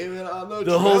that. Leave it on the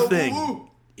The whole trail? thing, Woo-hoo.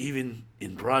 even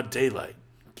in broad daylight,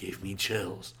 gave me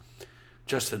chills.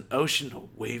 Just an ocean of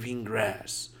waving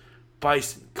grass,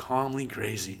 bison calmly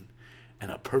grazing,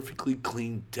 and a perfectly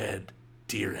clean dead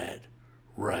deer head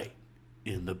right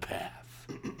in the path.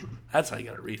 That's how you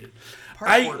gotta read it.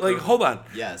 Hold on.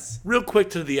 Yes. Real quick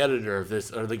to the editor of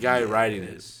this, or the guy writing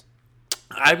this.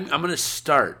 I'm gonna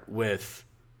start with,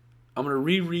 I'm gonna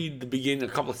reread the beginning,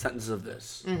 a couple of sentences of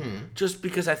this, just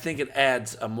because I think it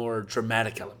adds a more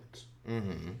dramatic element.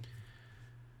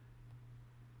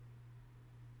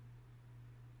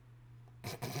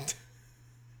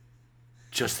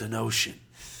 Just an ocean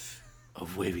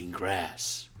of waving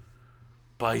grass,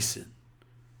 bison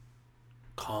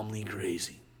calmly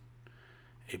grazing,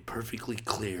 a perfectly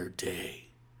clear day,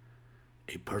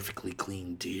 a perfectly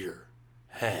clean deer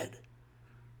head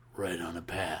right on a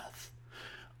path.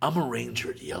 I'm a ranger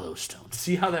at Yellowstone.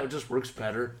 See how that just works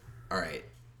better? All right.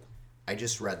 I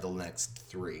just read the next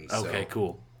 3. So. Okay,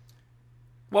 cool.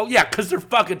 Well, yeah, because they're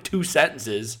fucking 2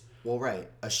 sentences. Well, right.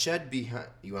 A shed behind...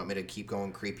 You want me to keep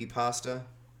going creepypasta?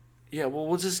 Yeah,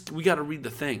 well, we gotta read the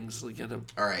things. We gotta...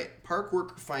 All right. Park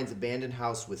worker finds abandoned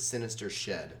house with sinister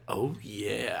shed. Oh,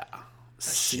 yeah.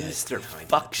 Sinister behind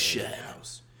fuck an shed. abandoned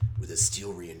house with a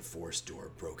steel-reinforced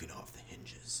door broken off the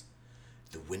hinges.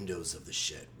 The windows of the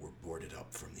shed were boarded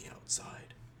up from the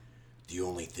outside. The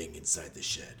only thing inside the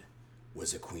shed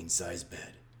was a queen-size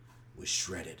bed with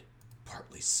shredded,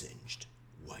 partly singed,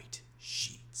 white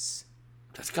sheets.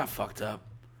 That's got fucked up.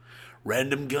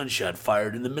 Random gunshot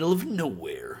fired in the middle of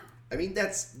nowhere. I mean,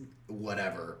 that's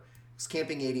whatever. Was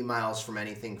camping 80 miles from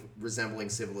anything resembling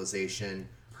civilization,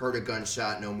 heard a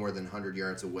gunshot no more than 100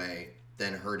 yards away,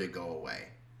 then heard it go away.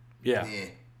 Yeah.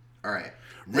 All right.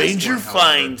 Ranger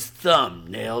finds thumb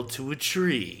nailed to a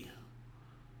tree.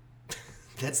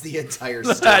 That's the entire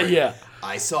story. Yeah.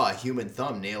 I saw a human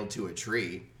thumb nailed to a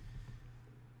tree.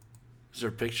 Is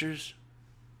there pictures?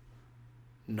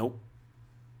 Nope.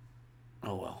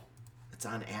 Oh well. It's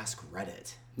on Ask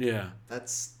Reddit. Yeah.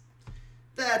 That's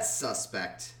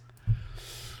suspect.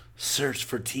 Search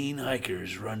for teen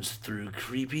hikers runs through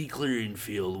creepy clearing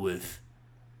field with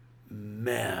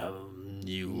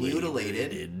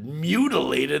mutilated,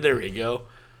 there we go.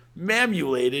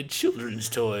 Mamulated children's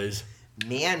toys.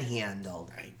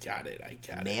 Manhandled. I got it.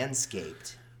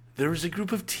 Manscaped. There was a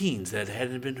group of teens that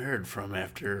hadn't been heard from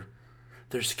after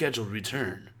their scheduled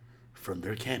return from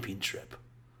their camping trip.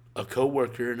 A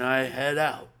co-worker and I head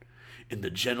out in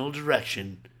the general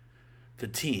direction the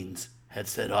teens had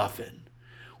set off in.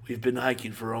 We've been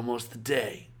hiking for almost a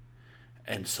day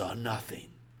and saw nothing.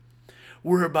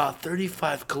 We're about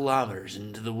 35 kilometers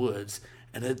into the woods,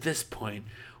 and at this point,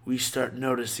 we start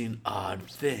noticing odd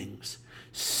things.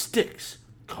 Sticks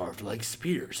carved like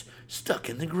spears, stuck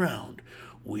in the ground.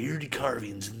 Weird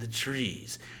carvings in the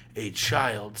trees. A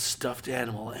child stuffed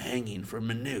animal hanging from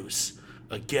a noose.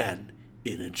 Again,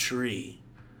 in a tree.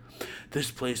 This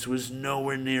place was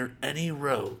nowhere near any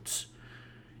roads.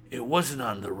 It wasn't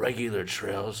on the regular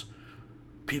trails.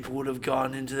 People would have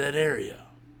gone into that area.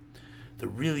 The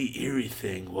really eerie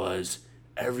thing was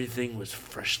everything was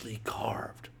freshly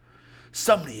carved.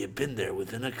 Somebody had been there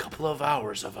within a couple of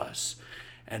hours of us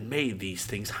and made these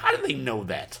things. How do they know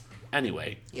that?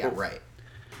 Anyway. Yeah, right.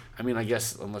 I mean, I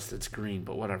guess unless it's green,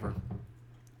 but whatever.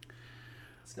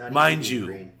 It's not Mind even you,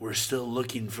 green. we're still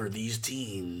looking for these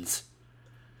teens.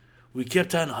 We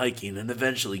kept on hiking and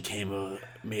eventually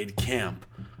made camp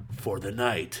for the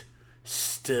night,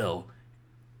 still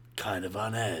kind of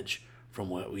on edge from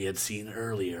what we had seen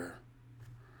earlier.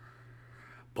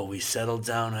 But we settled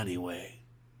down anyway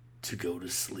to go to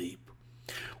sleep.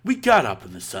 We got up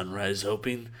in the sunrise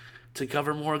hoping to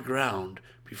cover more ground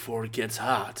before it gets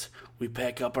hot. We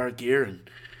pack up our gear and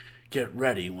get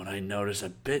ready when I notice a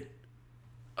bit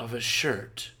of a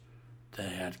shirt that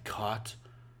had caught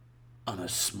on a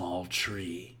small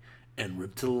tree and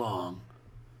ripped along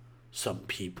some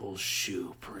people's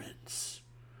shoe prints.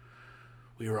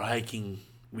 We were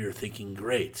thinking,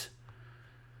 great.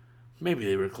 Maybe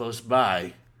they were close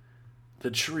by. The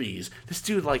trees. This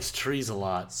dude likes trees a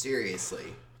lot.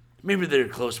 Seriously. Maybe they're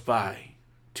close by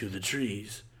to the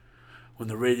trees. When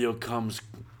the radio call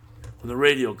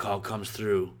comes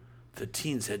through, the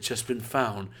teens had just been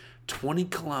found 20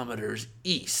 kilometers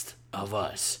east of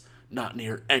us, not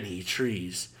near any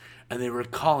trees, and they were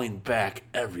calling back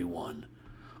everyone.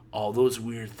 All those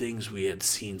weird things we had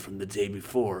seen from the day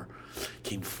before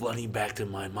came flooding back to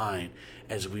my mind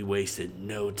as we wasted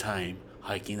no time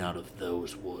hiking out of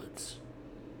those woods.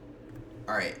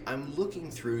 All right, I'm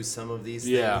looking through some of these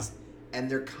Yeah. things, and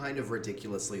they're kind of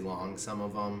ridiculously long, some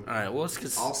of them. All right, well, let's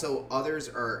get... Also, others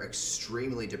are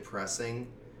extremely depressing.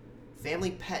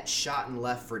 Family pet shot and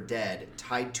left for dead,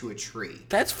 tied to a tree.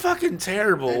 That's fucking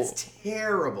terrible. That's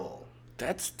terrible.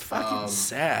 That's fucking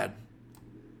sad.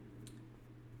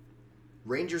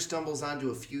 Ranger stumbles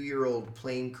onto a few-year-old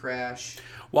plane crash.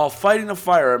 While fighting a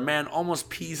fire, a man almost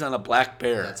pees on a black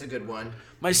bear. That's a good one.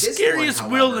 My This scariest one,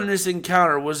 however- wilderness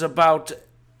encounter was at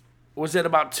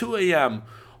about 2 a.m.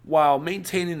 while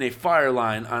maintaining a fire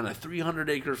line on a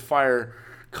 300-acre fire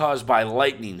caused by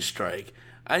lightning strike.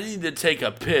 I needed to take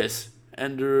a piss,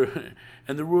 and the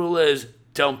rule is,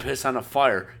 don't piss on a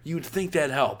fire. You'd think that'd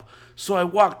help. So I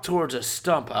walked towards a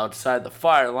stump outside the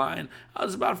fire line. I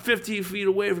was about 50 feet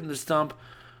away from the stump.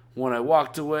 When I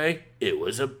walked away, it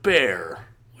was a bear.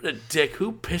 What a dick.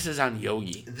 Who pisses on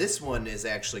Yogi? This one is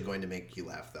actually going to make you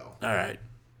laugh, though. All right.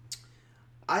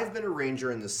 I've been a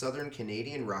ranger in the southern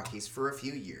Canadian Rockies for a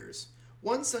few years.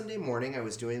 One Sunday morning, I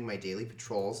was doing my daily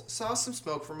patrols, saw some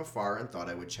smoke from afar, and thought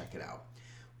I would check it out.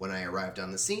 When I arrived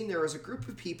on the scene, there was a group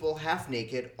of people, half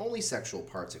naked, only sexual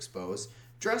parts exposed,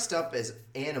 dressed up as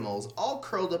animals, all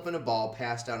curled up in a ball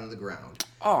passed out on the ground.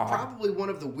 Aw. Probably one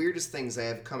of the weirdest things I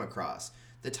have come across.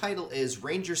 The title is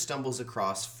Ranger Stumbles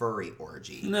Across Furry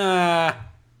Orgy. Nah.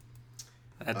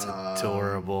 That's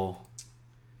adorable.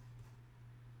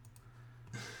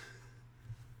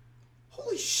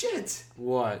 Holy shit!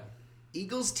 What?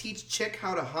 Eagles teach chick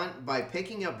how to hunt by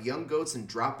picking up young goats and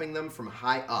dropping them from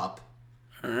high up.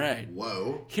 All right.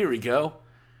 Whoa. Here we go.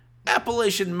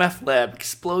 Appalachian meth lab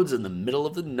explodes in the middle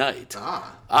of the night.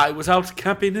 Ah. I was out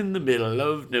camping in the middle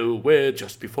of nowhere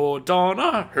just before dawn.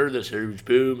 I heard this huge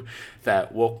boom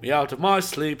that woke me out of my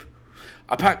sleep.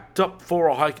 I packed up for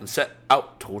a hike and set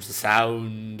out towards the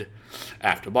sound.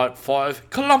 After about 5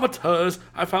 kilometers,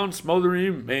 I found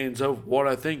smoldering remains of what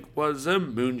I think was a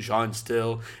moonshine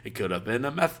still. It could have been a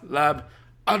meth lab.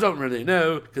 I don't really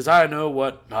know, because I know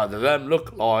what neither of them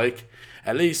look like.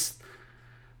 At least,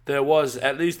 there was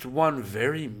at least one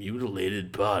very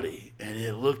mutilated body, and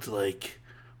it looked like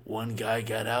one guy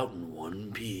got out in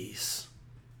one piece.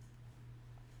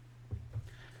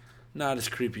 Not as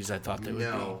creepy as I thought they would be.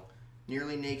 No.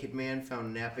 Nearly naked man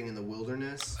found napping in the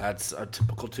wilderness. That's a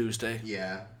typical Tuesday.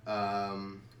 Yeah.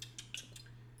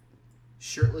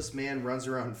 Shirtless man runs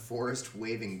around forest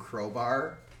waving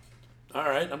crowbar. All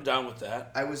right, I'm down with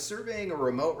that. I was surveying a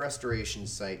remote restoration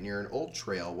site near an old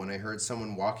trail when I heard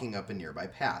someone walking up a nearby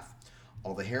path.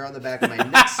 All the hair on the back of my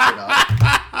neck stood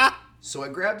up. So I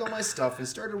grabbed all my stuff and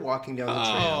started walking down the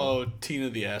trail. Oh, Tina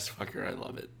the ass fucker. I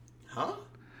love it. Huh?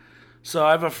 So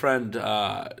I have a friend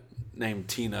named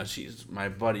Tina. She's my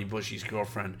buddy Bushy's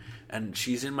girlfriend, and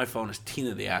she's in my phone as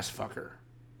Tina the ass fucker.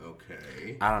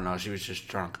 Okay. I don't know. She was just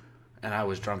drunk, and I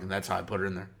was drunk, and that's how I put her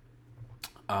in there.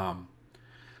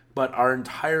 But our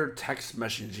entire text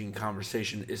messaging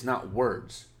conversation is not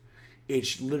words.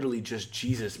 It's literally just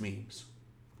Jesus memes.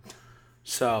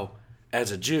 So,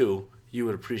 as a Jew, you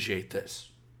would appreciate this.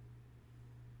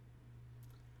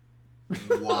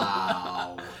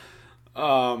 Wow.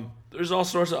 There's all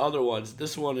sorts of other ones.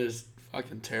 This one is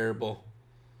fucking terrible.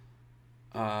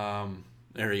 There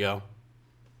we go.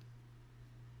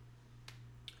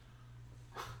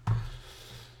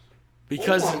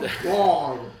 Because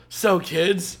so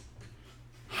kids,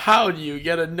 how do you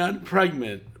get a nun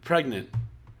pregnant?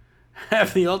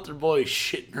 Have the altar boy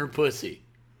shit in her pussy.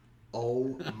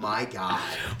 Oh my god.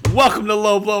 Welcome to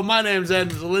LowBlow. My name's Adam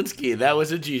Zielinski. That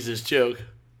was a Jesus joke.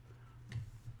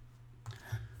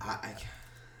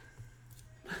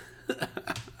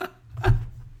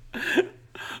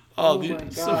 Oh, my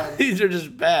dude, God. these are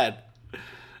just bad.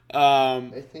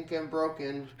 I think I'm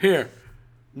broken. Here,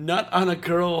 nut on a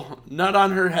girl, nut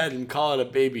on her head, and call it a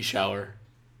baby shower.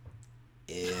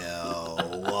 Ew.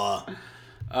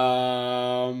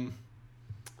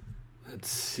 Let's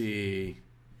see.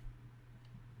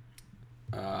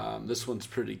 This one's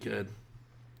pretty good.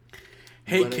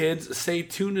 Hey kids, say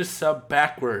tuna sub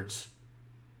backwards.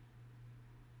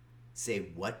 Say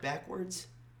what backwards?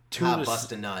 Tuna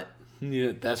Bust a nut.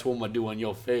 Yeah, that's what I'm gonna do on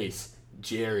your face,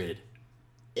 Jared.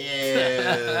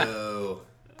 Ew.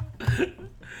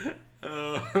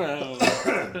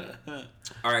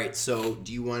 All right, so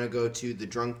do you want to go to the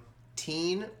drunk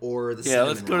teen or the cinnamon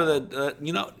let's go roll? to the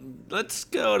let's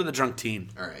go to the drunk teen.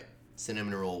 All right,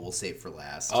 cinnamon roll we'll save for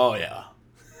last. Oh yeah.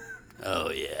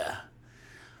 Oh yeah.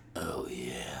 Oh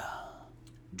yeah.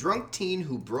 Drunk teen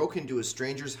who broke into a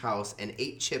stranger's house and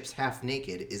ate chips half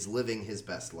naked is living his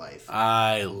best life.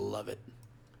 I love it.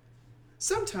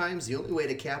 Sometimes the only way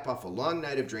to cap off a long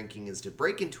night of drinking is to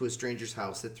break into a stranger's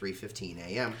house at 3:15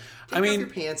 a.m. Take off your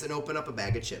pants and open up a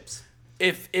bag of chips.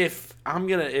 If I'm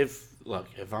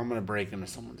gonna break into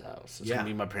someone's house, it's gonna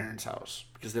be my parents' house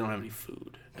because they don't have any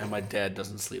food, and my dad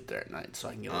doesn't sleep there at night, so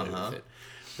I can get away with it.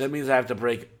 That means I have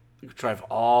to drive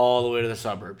all the way to the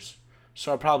suburbs.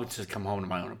 So I'll probably just come home to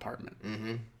my own apartment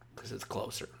because it's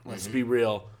closer. Let's be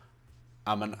real.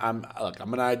 I'm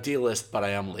an idealist, but I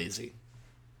am lazy.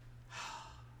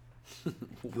 You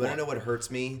want to know what hurts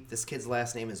me? This kid's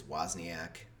last name is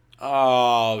Wozniak.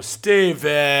 Oh,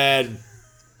 Steven!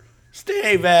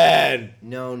 Steven!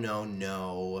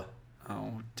 No.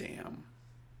 Oh, damn.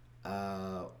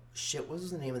 Shit, what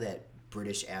was the name of that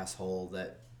British asshole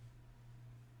that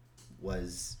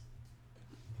was...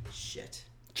 Shit.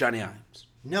 Johnny Ives.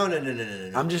 No.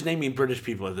 I'm just naming British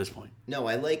people at this point. No,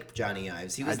 I like Johnny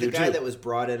Ives. He was the guy that was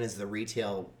brought in as the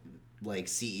retail,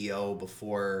 CEO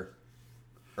before...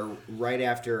 Or right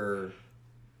after...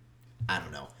 I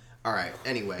don't know. All right,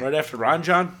 anyway. Right after Ron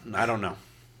John? I don't know.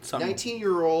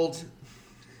 19-year-old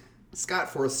Scott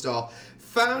Forstall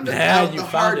found out the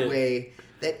hard way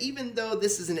that even though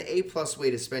this is an A-plus way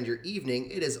to spend your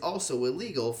evening, it is also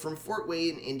illegal from Fort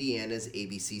Wayne, Indiana's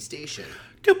ABC station.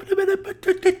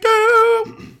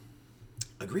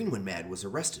 A Greenwood man was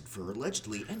arrested for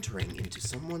allegedly entering into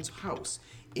someone's house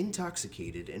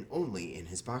intoxicated and only in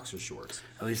his boxer shorts.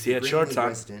 At least he had shorts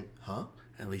on.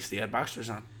 At least he had boxers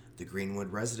on. The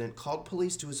Greenwood resident called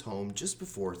police to his home just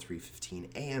before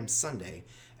 3:15 a.m. Sunday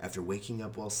after waking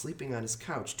up while sleeping on his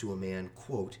couch to a man,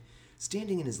 quote,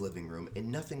 standing in his living room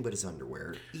in nothing but his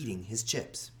underwear, eating his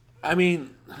chips. I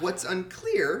mean... What's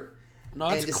unclear... No,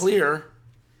 it's clear.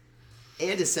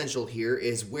 And essential here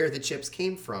is where the chips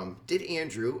came from. Did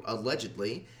Andrew,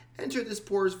 allegedly, enter this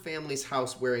poor family's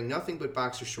house wearing nothing but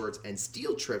boxer shorts and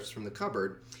steal chips from the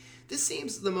cupboard? This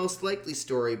seems the most likely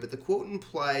story, but the quote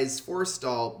implies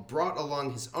Forstall brought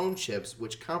along his own chips,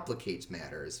 which complicates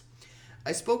matters.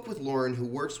 I spoke with Lauren, who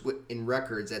works in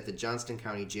records at the Johnston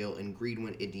County Jail in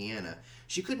Greenwood, Indiana.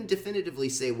 She couldn't definitively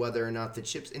say whether or not the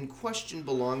chips in question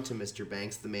belonged to Mr.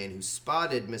 Banks, the man who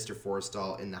spotted Mr.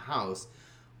 Forstall in the house,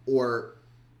 or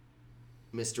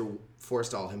Mr.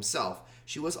 Forstall himself.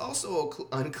 She was also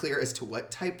unclear as to what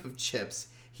type of chips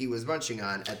he was munching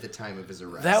on at the time of his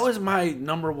arrest. That was my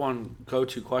number one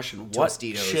go-to question. What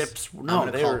Tostitos. Chips?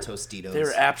 No, they were Tostitos. They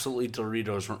were absolutely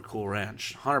Doritos Cool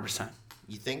Ranch, 100%.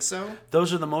 You think so?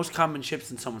 Those are the most common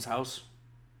chips in someone's house.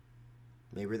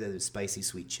 Maybe they're the spicy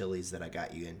sweet chilies that I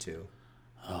got you into.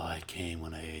 Oh, I came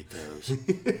when I ate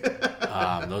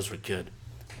those. Those were good.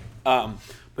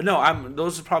 But no,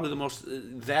 those are probably the most,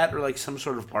 that or like some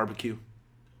sort of barbecue.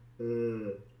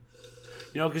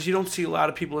 You know, because you don't see a lot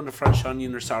of people into fresh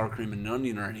onion or sour cream and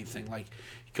onion or anything. Like,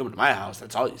 you come to my house,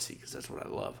 that's all you see, because that's what I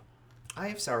love. I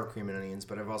have sour cream and onions,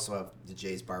 but I've also have the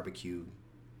Jay's barbecue.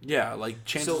 Yeah, like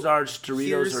chances are it's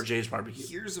Doritos or Jay's barbecue.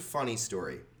 Here's a funny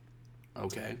story.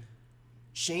 Okay.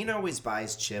 Shane always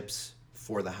buys chips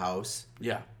for the house.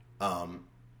 Yeah.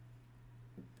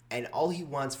 And all he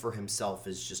wants for himself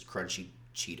is just crunchy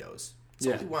Cheetos.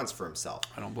 That's all he wants for himself.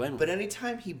 I don't blame him. But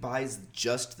anytime he buys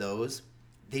just those,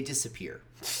 they disappear.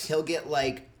 He'll get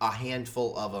like a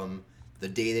handful of them the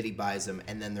day that he buys them,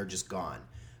 and then they're just gone.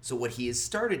 So what he has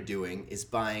started doing is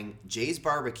buying Jay's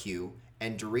Barbecue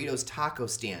and Doritos Taco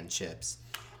Stand chips.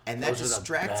 And that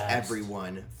distracts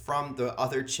everyone from the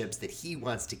other chips that he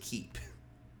wants to keep.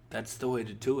 That's the way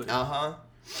to do it. Uh-huh.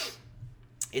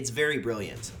 It's very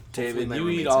brilliant. David, you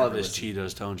eat all of his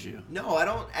Cheetos, don't you? No, I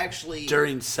don't actually.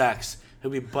 During sex, he'll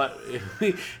be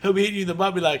hitting you in the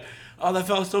butt, be like, "Oh, that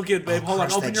felt so good, babe. Hold on,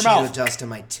 open your mouth." Cheeto dust in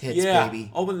my tits, baby.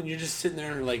 Open, and you're just sitting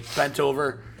there like bent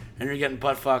over, and you're getting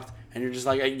butt fucked, and you're just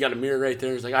like, you got a mirror right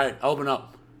there. It's like, all right, open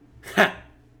up.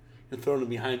 You're throwing him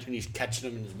behind you, and he's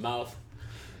catching him in his mouth,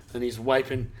 and he's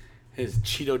wiping his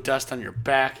Cheeto dust on your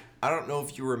back. I don't know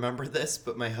if you remember this,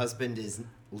 but my husband is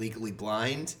legally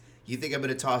blind. You think I'm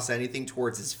going to toss anything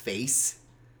towards his face?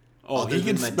 Oh, he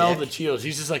can smell the Cheetos.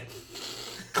 He's just like,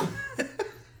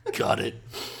 got it.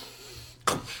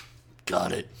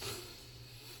 Got it.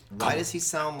 Why does he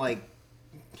sound like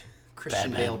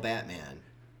Christian Bale Batman?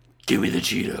 Give me the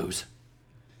Cheetos.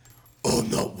 I'm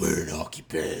not wearing hockey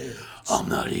pants. I'm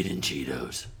not eating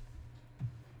Cheetos.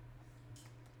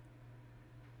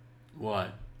 What?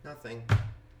 Nothing.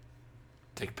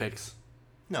 Take pics?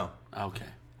 No. Okay.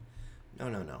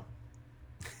 No.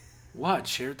 What?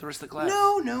 Share with the rest of the class?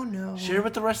 No. Share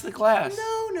with the rest of the class?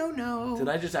 No. Did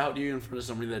I just out you in front of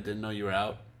somebody that didn't know you were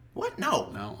out? What? No.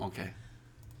 No? Okay.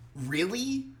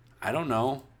 Really? I don't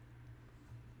know.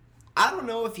 I don't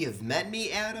know if you've met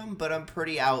me, Adam, but I'm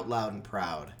pretty out loud and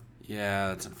proud. Yeah,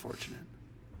 that's unfortunate.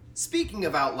 Speaking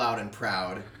of out loud and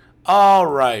proud... All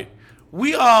right.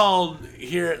 We all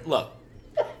here... Look,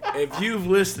 if you've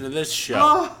listened to this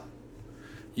show,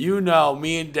 you know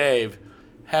me and Dave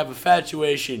have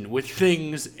infatuation with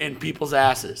things in people's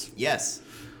asses. Yes.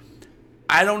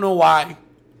 I don't know why.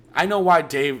 I know why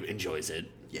Dave enjoys it.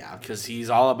 Yeah. Because he's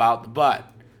all about the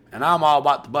butt. And I'm all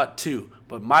about the butt too.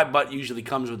 But my butt usually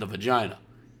comes with a vagina.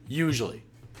 Usually.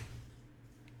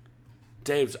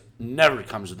 Dave's never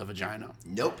comes with a vagina.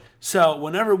 Nope. So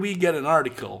whenever we get an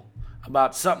article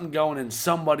about something going in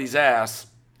somebody's ass,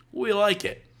 we like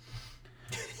it.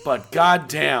 But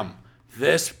goddamn,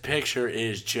 this picture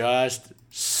is just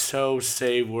so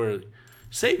save-worthy.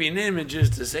 Saving image is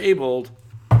disabled.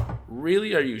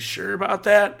 Really? Are you sure about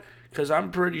that? Because I'm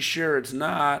pretty sure it's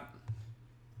not.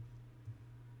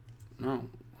 No.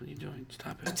 What are you doing?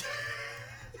 Stop it.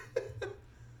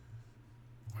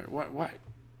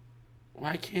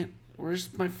 Why can't...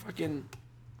 Where's my fucking...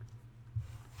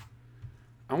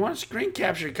 I want a screen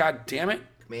capture, god damn it.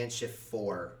 Command Shift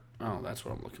 4. Oh, that's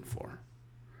what I'm looking for.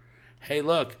 Hey,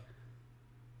 look.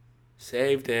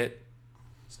 Saved it.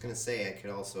 I was going to say, I could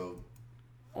also...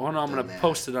 Oh, no, I'm going to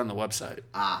post it on the website.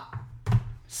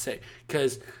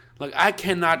 Because, look, I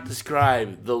cannot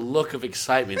describe the look of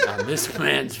excitement on this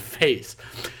man's face.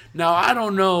 Now, I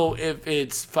don't know if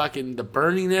it's fucking the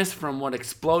burniness from what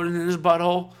exploded in his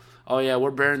butthole. Oh, yeah,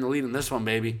 we're bearing the lead on this one,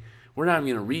 baby. We're not even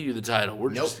going to read you the title.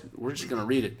 We're just going to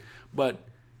read it. But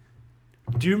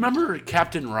do you remember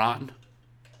Captain Ron?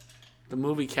 The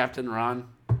movie Captain Ron?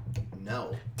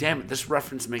 No. Damn it, this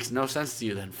reference makes no sense to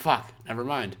you then. Fuck, never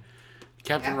mind.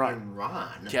 Captain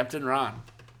Ron. Captain Ron.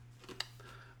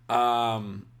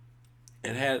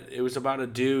 It was about a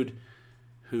dude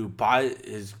who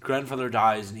his grandfather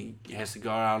dies and he has to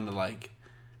go around to like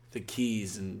the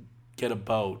Keys and get a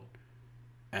boat.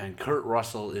 And Kurt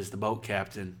Russell is the boat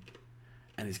captain.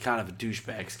 And he's kind of a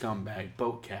douchebag, scumbag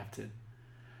boat captain.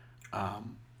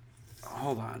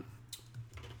 Hold on.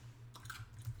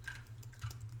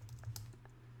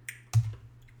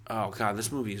 Oh god,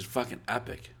 this movie is fucking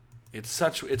epic.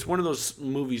 It's one of those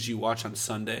movies you watch on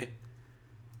Sunday.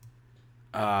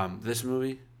 This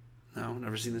movie? No,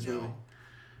 never seen this movie.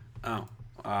 Oh,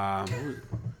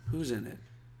 who's in it?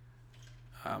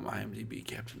 IMDb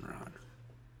Captain Ron.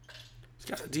 It's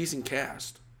got a decent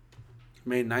cast.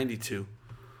 Made in 92.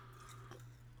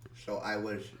 So I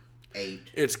was 8.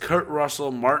 It's Kurt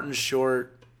Russell, Martin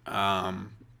Short, and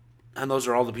those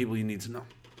are all the people you need to know.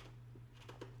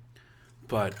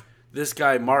 But this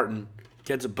guy, Martin,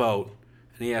 gets a boat,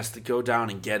 and he has to go down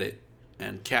and get it.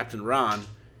 And Captain Ron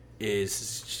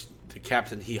is the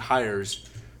captain he hires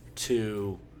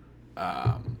to,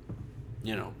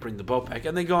 bring the boat back.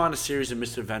 And they go on a series of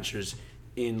misadventures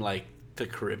in, like, the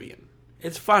Caribbean.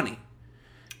 It's funny.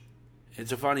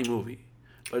 It's a funny movie.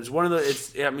 But it's one of the...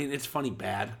 it's funny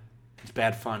bad. It's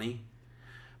bad funny.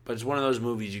 But it's one of those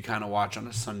movies you kind of watch on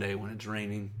a Sunday when it's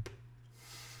raining.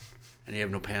 And you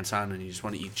have no pants on and you just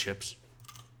want to eat chips.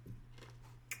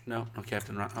 No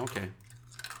Captain Ron. Okay.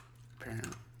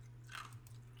 Apparently.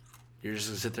 You're just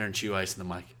going to sit there and chew ice in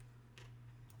the mic.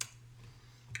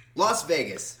 Las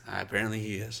Vegas. Apparently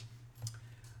he is.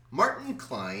 Martin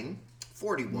Klein,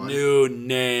 41. New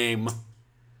name.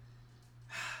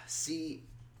 See...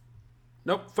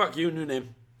 Nope, fuck you, new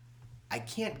name. I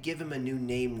can't give him a new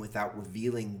name without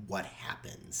revealing what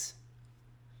happens.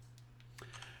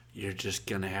 You're just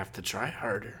going to have to try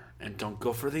harder. And don't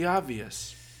go for the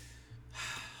obvious.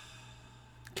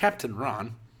 Captain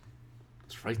Ron.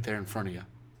 It's right there in front of you.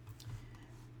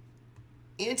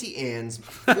 Auntie Anne's,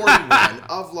 41,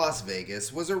 of Las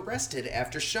Vegas, was arrested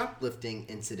after shoplifting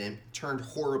incident turned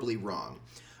horribly wrong.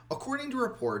 According to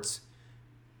reports,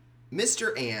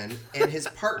 Mr. Ann and his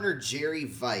partner Jerry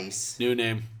Weiss... New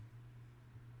name.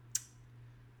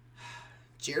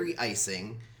 Jerry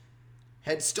Icing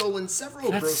had stolen several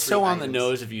grocery items. That's so on the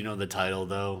nose if you know the title,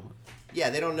 though.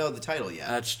 Yeah, they don't know the title yet.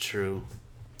 That's true.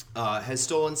 Has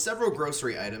stolen several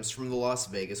grocery items from the Las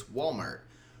Vegas Walmart.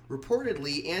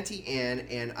 Reportedly, Auntie Anne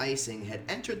and Icing had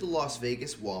entered the Las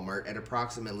Vegas Walmart at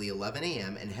approximately 11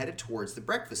 a.m. and headed towards the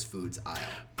breakfast foods aisle.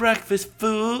 Breakfast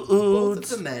foods! Both of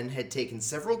the men had taken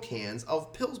several cans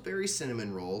of Pillsbury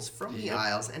cinnamon rolls from the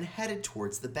aisles and headed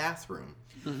towards the bathroom.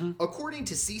 Mm-hmm. According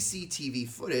to CCTV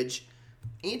footage,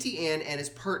 Auntie Anne and his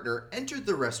partner entered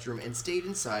the restroom and stayed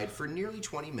inside for nearly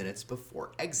 20 minutes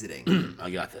before exiting.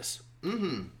 I got this.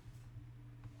 Mm-hmm.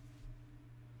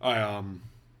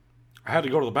 I had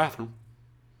to go to the bathroom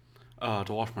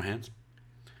to wash my hands.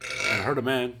 And I heard a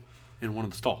man in one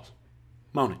of the stalls,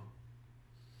 moaning.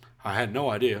 I had no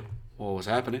idea what was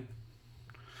happening.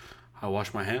 I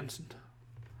washed my hands and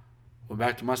went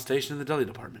back to my station in the deli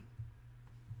department.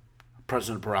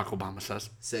 President Barack Obama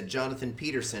said Jonathan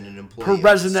Peterson, an employee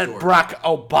President of the store. Barack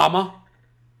Obama.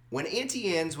 When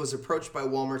Auntie Anne's was approached by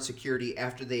Walmart security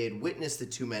after they had witnessed the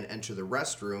two men enter the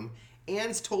restroom,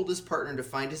 Anne's told his partner to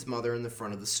find his mother in the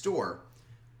front of the store.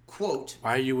 Quote,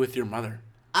 "Why are you with your mother?"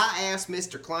 "I asked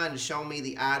Mr. Klein to show me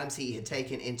the items he had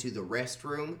taken into the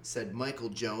restroom," said Michael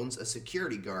Jones, a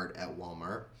security guard at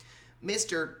Walmart.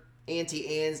 Mr.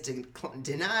 Auntie Anne's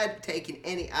denied taking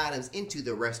any items into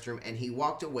the restroom, and he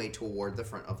walked away toward the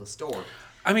front of the store.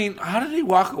 I mean, how did he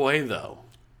walk away though?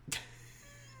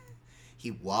 He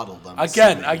waddled them.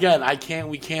 Again,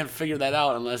 we can't figure that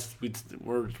out unless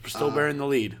we're still bearing the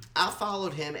lead. I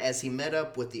followed him as he met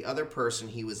up with the other person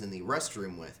he was in the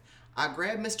restroom with. I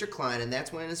grabbed Mr. Klein, and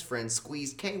that's when his friend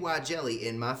squeezed KY jelly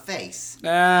in my face.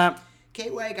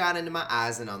 KY got into my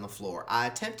eyes and on the floor. I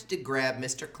attempted to grab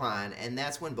Mr. Klein, and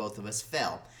that's when both of us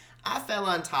fell. I fell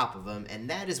on top of him, and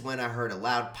that is when I heard a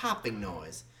loud popping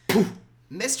noise.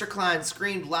 Mr. Klein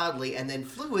screamed loudly, and then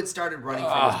fluid started running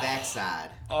from his backside.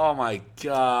 Oh my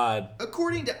God.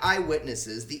 According to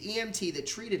eyewitnesses, the EMT that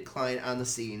treated Klein on the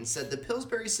scene said the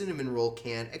Pillsbury cinnamon roll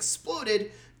can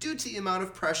exploded due to the amount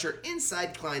of pressure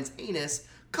inside Klein's anus,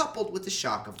 coupled with the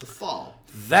shock of the fall.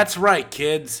 That's right,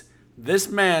 kids. This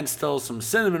man stole some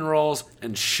cinnamon rolls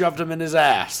and shoved them in his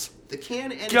ass. The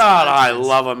can and God, I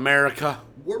love America.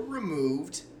 Were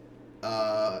removed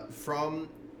from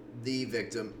the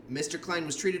victim. Mr. Klein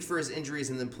was treated for his injuries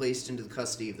and then placed into the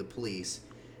custody of the police.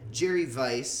 Jerry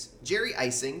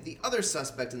Icing, the other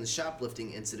suspect in the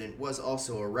shoplifting incident, was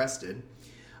also arrested.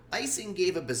 Icing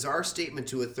gave a bizarre statement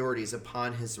to authorities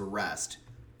upon his arrest.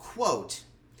 Quote,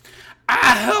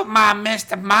 "I hope my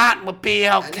Mr. Martin will be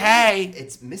okay."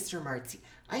 It's Mr. Martini.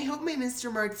 I hope my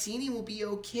Mr. Martini will be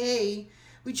okay.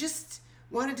 We just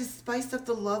wanted to spice up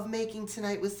the lovemaking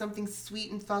tonight with something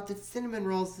sweet and thought that cinnamon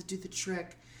rolls would do the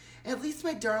trick. At least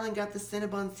my darling got the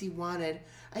Cinnabons he wanted.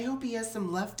 I hope he has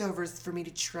some leftovers for me to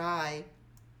try.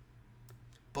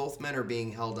 Both men are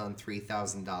being held on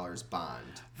 $3,000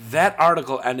 bond. That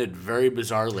article ended very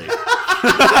bizarrely.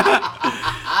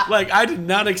 Like, I did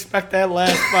not expect that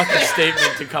last fucking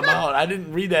statement to come out. I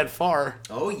didn't read that far.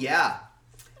 Oh, yeah.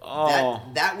 Oh.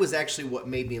 That was actually what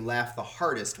made me laugh the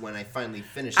hardest when I finally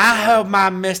finished it. I hope my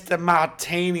Mr.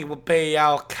 Martini will be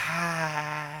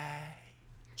okay.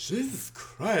 Jesus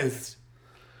Christ.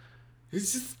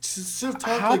 It's just so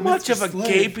tough. How like much Mr. of a Slave.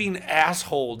 gaping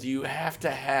asshole do you have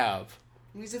to have?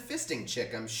 He's a fisting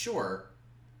chick, I'm sure.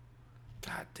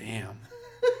 God damn.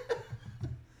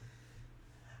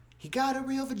 He got a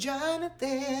real vagina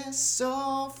there,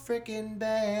 so freaking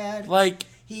bad. Like,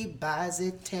 he buys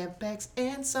it Tampax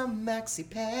and some maxi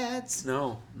pads.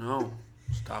 no.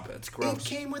 Stop it. It's gross. It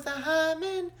came with a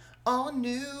hymen, all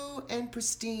new and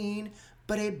pristine,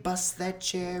 but it busts that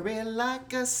cherry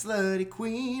like a slutty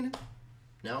queen.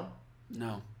 No?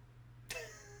 No.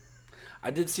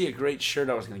 I did see a great shirt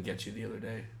I was going to get you the other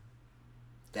day.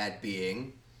 That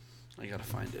being? I got to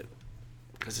find it.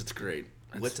 Because it's great.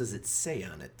 What does it say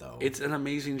on it, though? It's an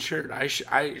amazing shirt. I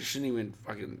shouldn't even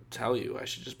fucking tell you. I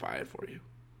should just buy it for you.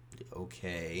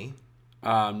 Okay.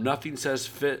 Nothing says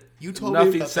fit. You told me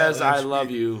nothing about says that I last love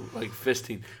week. you like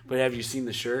fisting. But have you seen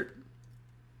the shirt?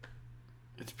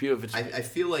 It's beautiful. I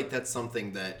feel like that's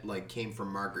something that like came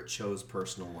from Margaret Cho's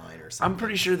personal line or something. I'm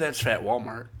pretty sure that's at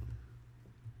Walmart.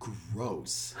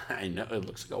 Gross. I know it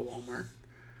looks like a Walmart.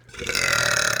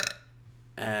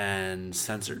 And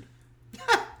censored.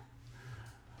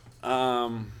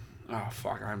 Oh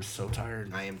fuck! I'm so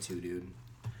tired. I am too, dude.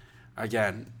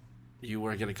 Again, you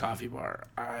work at a coffee bar.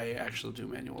 I actually do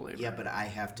manual labor. Yeah, but I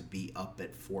have to be up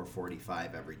at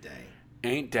 4:45 every day.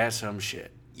 Ain't that some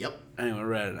shit? Yep. Anyway,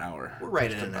 we're at an hour. We're right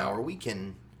Just at an about. hour. We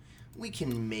can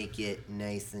make it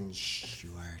nice and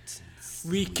short.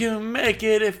 And We can make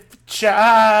it if we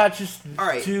try, just All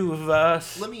right. two of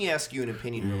us. Let me ask you an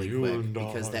opinion really You quick and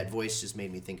because I. that voice just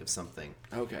made me think of something.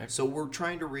 Okay. So we're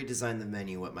trying to redesign the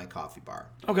menu at my coffee bar.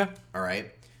 Okay. All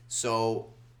right.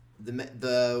 So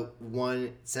the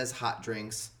one says hot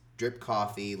drinks, drip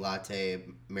coffee, latte,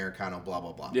 Americano, blah,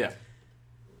 blah, blah. Yeah.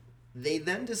 They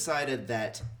then decided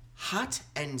that hot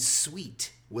and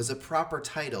sweet was a proper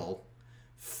title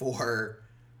for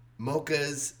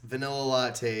mochas,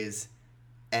 vanilla lattes,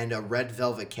 and a red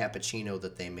velvet cappuccino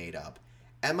that they made up.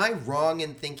 Am I wrong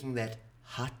in thinking that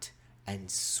hot and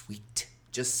sweet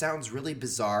just sounds really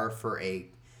bizarre for a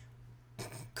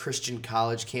Christian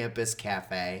college campus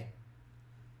cafe?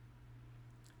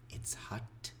 It's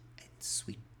hot and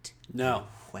sweet. No. And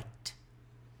wet.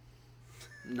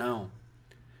 No.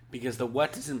 Because the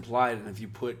wet is implied, and if you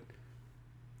put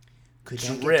Could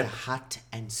I drip. get a hot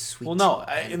and sweet? Well, no.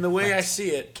 and In the way I wet see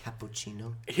it,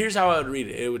 cappuccino. here's how I would read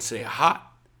it. It would say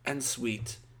hot and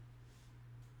sweet.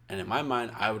 And in my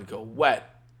mind, I would go wet.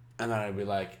 And then I'd be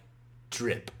like,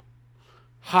 drip.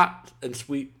 Hot and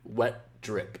sweet, wet,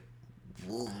 drip.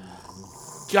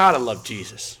 Gotta love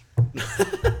Jesus.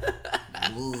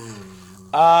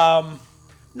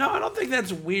 No, I don't think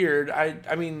that's weird.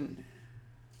 I mean,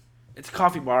 it's a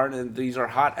coffee bar, and these are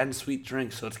hot and sweet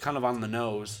drinks, so it's kind of on the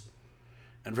nose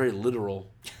and very literal.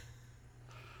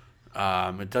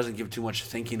 It doesn't give too much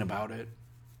thinking about it.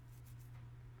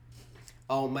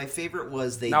 Oh, my favorite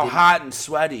was they Now, did, hot and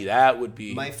sweaty, that would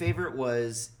be... My favorite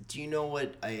was, do you know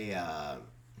what a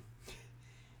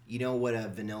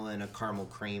vanilla and a caramel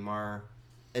cream are?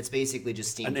 It's basically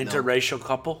just steamed An milk. interracial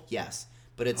couple? Yes,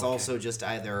 but it's also just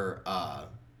either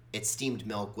it's steamed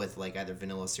milk with like either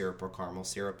vanilla syrup or caramel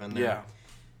syrup in there. Yeah.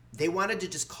 They wanted to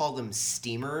just call them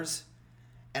steamers,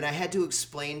 and I had to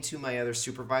explain to my other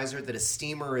supervisor that a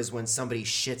steamer is when somebody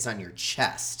shits on your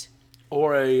chest.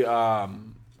 Or a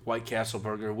White Castle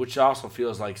burger, which also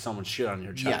feels like someone shit on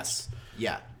your chest. Yes.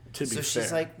 Yeah. To be so fair.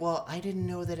 she's like, well, I didn't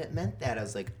know that it meant that. I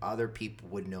was like, other people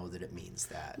would know that it means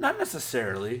that. Not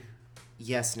necessarily.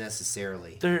 Yes,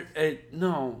 necessarily.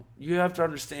 No, you have to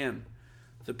understand,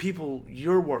 the people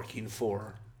you're working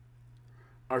for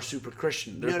are super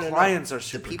Christian. Their clients are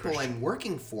super The people Christian. I'm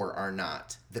working for are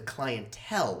not. The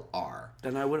clientele are.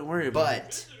 Then I wouldn't worry about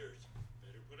it.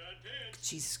 But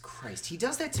Jesus Christ, he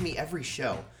does that to me every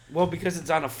show. Well, because it's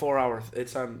on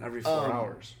it's on every 4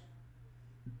 hours.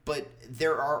 But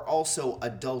there are also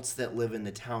adults that live in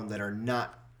the town that are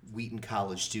not Wheaton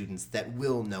College students that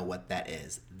will know what that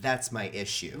is. That's my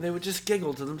issue. And they would just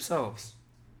giggle to themselves.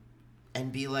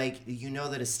 And be like, you know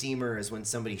that a steamer is when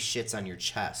somebody shits on your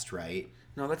chest, right?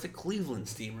 No, that's a Cleveland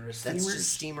steamer. That's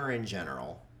just steamer in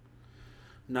general.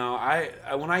 No, I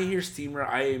when I hear steamer,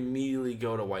 I immediately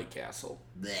go to White Castle.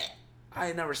 Blech.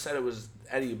 I never said it was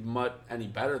any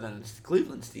better than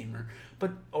Cleveland steamer,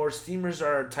 steamers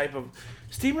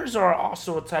are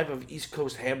also a type of East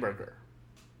Coast hamburger.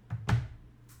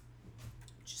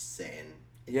 Just saying.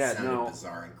 It Yeah, sounded no,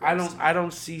 bizarre and gross to me. I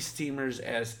don't see steamers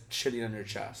as shitting on your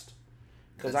chest,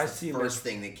 because I That's see the them first as,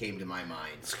 thing that came to my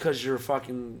mind. it's because you're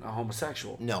fucking a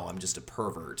homosexual. No, I'm just a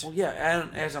pervert. Well, yeah,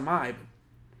 and as am I. But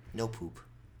No poop.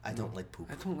 I don't like poop.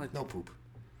 I don't like no poop.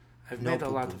 I've No made a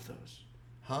lot poo-poo. of those.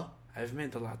 Huh? I've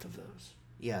made a lot of those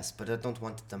Yes, but I don't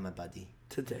want it on my body.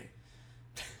 today.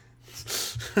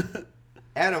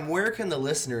 Adam, where can the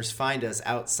listeners find us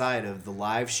outside of the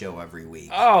live show every week?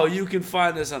 Oh, you can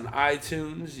find us on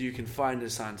iTunes. You can find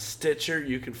us on Stitcher.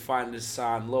 You can find us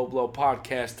on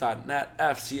LowBlowPodcast.net,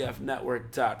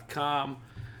 FCFNetwork.com.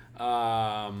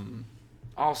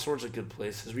 All sorts of good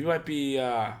places. We might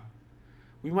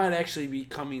actually be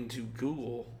coming to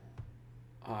Google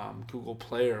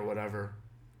Play or whatever.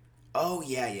 Oh,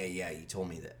 yeah. You told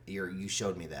me that. You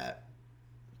showed me that.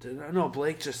 No,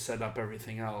 Blake just set up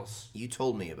everything else. You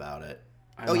told me about it.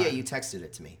 Yeah, you texted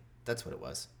it to me. That's what it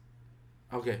was.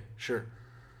 Okay, sure.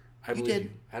 I believe did.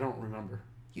 you. I don't remember.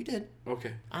 You did.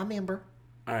 Okay. I'm Amber.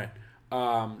 All right.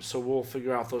 So we'll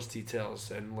figure out those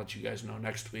details and let you guys know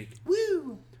next week.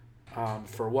 Woo!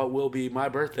 For what will be my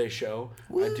birthday show,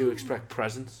 I do expect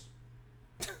presents.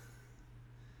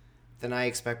 Then I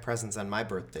expect presents on my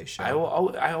birthday show.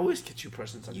 I always get you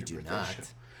presents on You your do birthday not. show.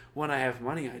 When I have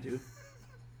money, I do.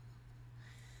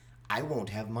 I won't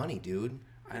have money, dude.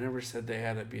 I never said they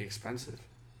had to be expensive.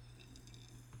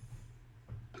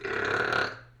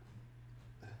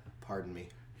 Pardon me.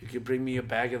 You could bring me a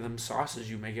bag of them sauces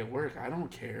you make at work. I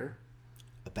don't care.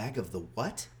 A bag of the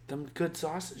what? Them good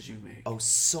sauces you make. Oh,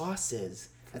 sauces.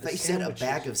 I the thought you said a sandwiches.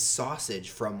 bag of sausage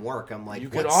from work. I'm like, You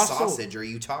what could also- sausage are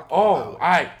you talking Oh,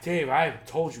 about? Dave, I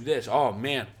told you this. Oh,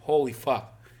 man. Holy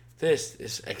fuck.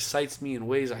 This excites me in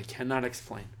ways I cannot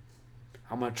explain.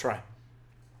 I'm going to try.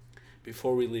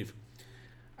 Before we leave,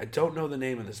 I don't know the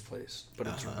name of this place, but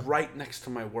it's right next to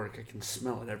my work. I can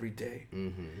smell it every day.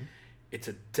 Mm-hmm. It's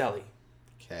a deli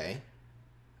Okay.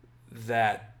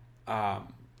 that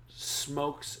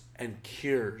smokes and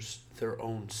cures their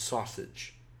own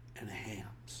sausage and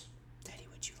hams. Daddy,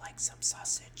 would you like some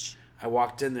sausage? I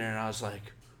walked in there and I was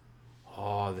like,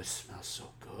 oh, this smells so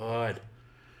good.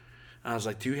 And I was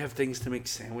like, do you have things to make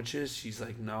sandwiches? She's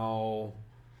like, no.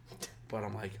 But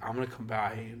I'm like, I'm going to come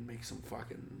by and make some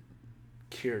fucking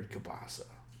cured kielbasa.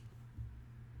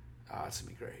 It's going to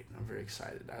be great. I'm very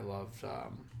excited. I love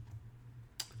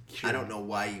I don't know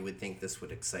why you would think this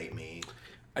would excite me.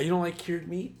 You don't like cured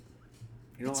meat?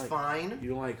 You don't It's like, fine. You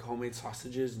don't like homemade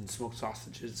sausages and smoked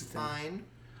sausages? It's fine.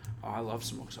 Oh, I love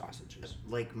smoked sausages.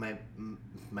 Like my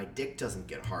dick doesn't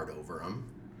get hard over them.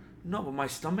 No, but my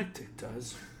stomach dick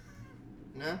does.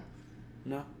 No.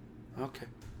 No? Okay.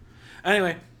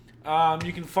 Anyway,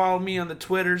 you can follow me on the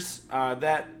Twitters,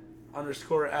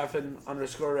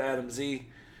 that_FN_AdamZ.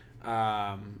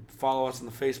 Follow us on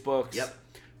the Facebooks. Yep.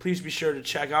 Please be sure to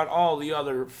check out all the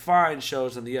other fine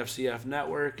shows on the FCF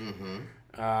network. Mm-hmm.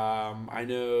 I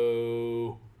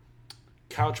know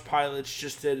Couch Pilots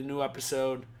just did a new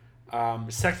episode.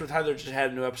 Sex with Heather just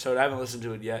had a new episode. I haven't listened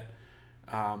to it yet.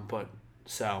 And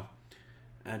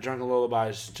Drunken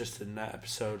Lullabies just did an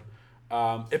episode.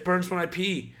 It Burns When I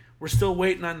Pee. We're still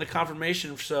waiting on the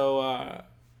confirmation, so...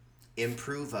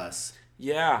 improve us.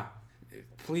 Yeah.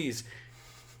 Please.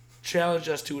 Challenge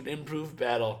us to an improved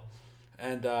battle.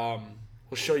 And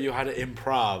we'll show you how to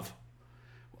improv.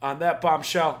 On that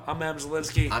bombshell, I'm Em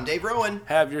Zielinski. I'm Dave Rowan.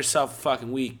 Have yourself a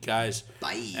fucking week, guys.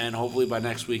 Bye. And hopefully by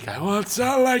next week, I won't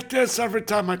sound like this every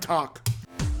time I talk.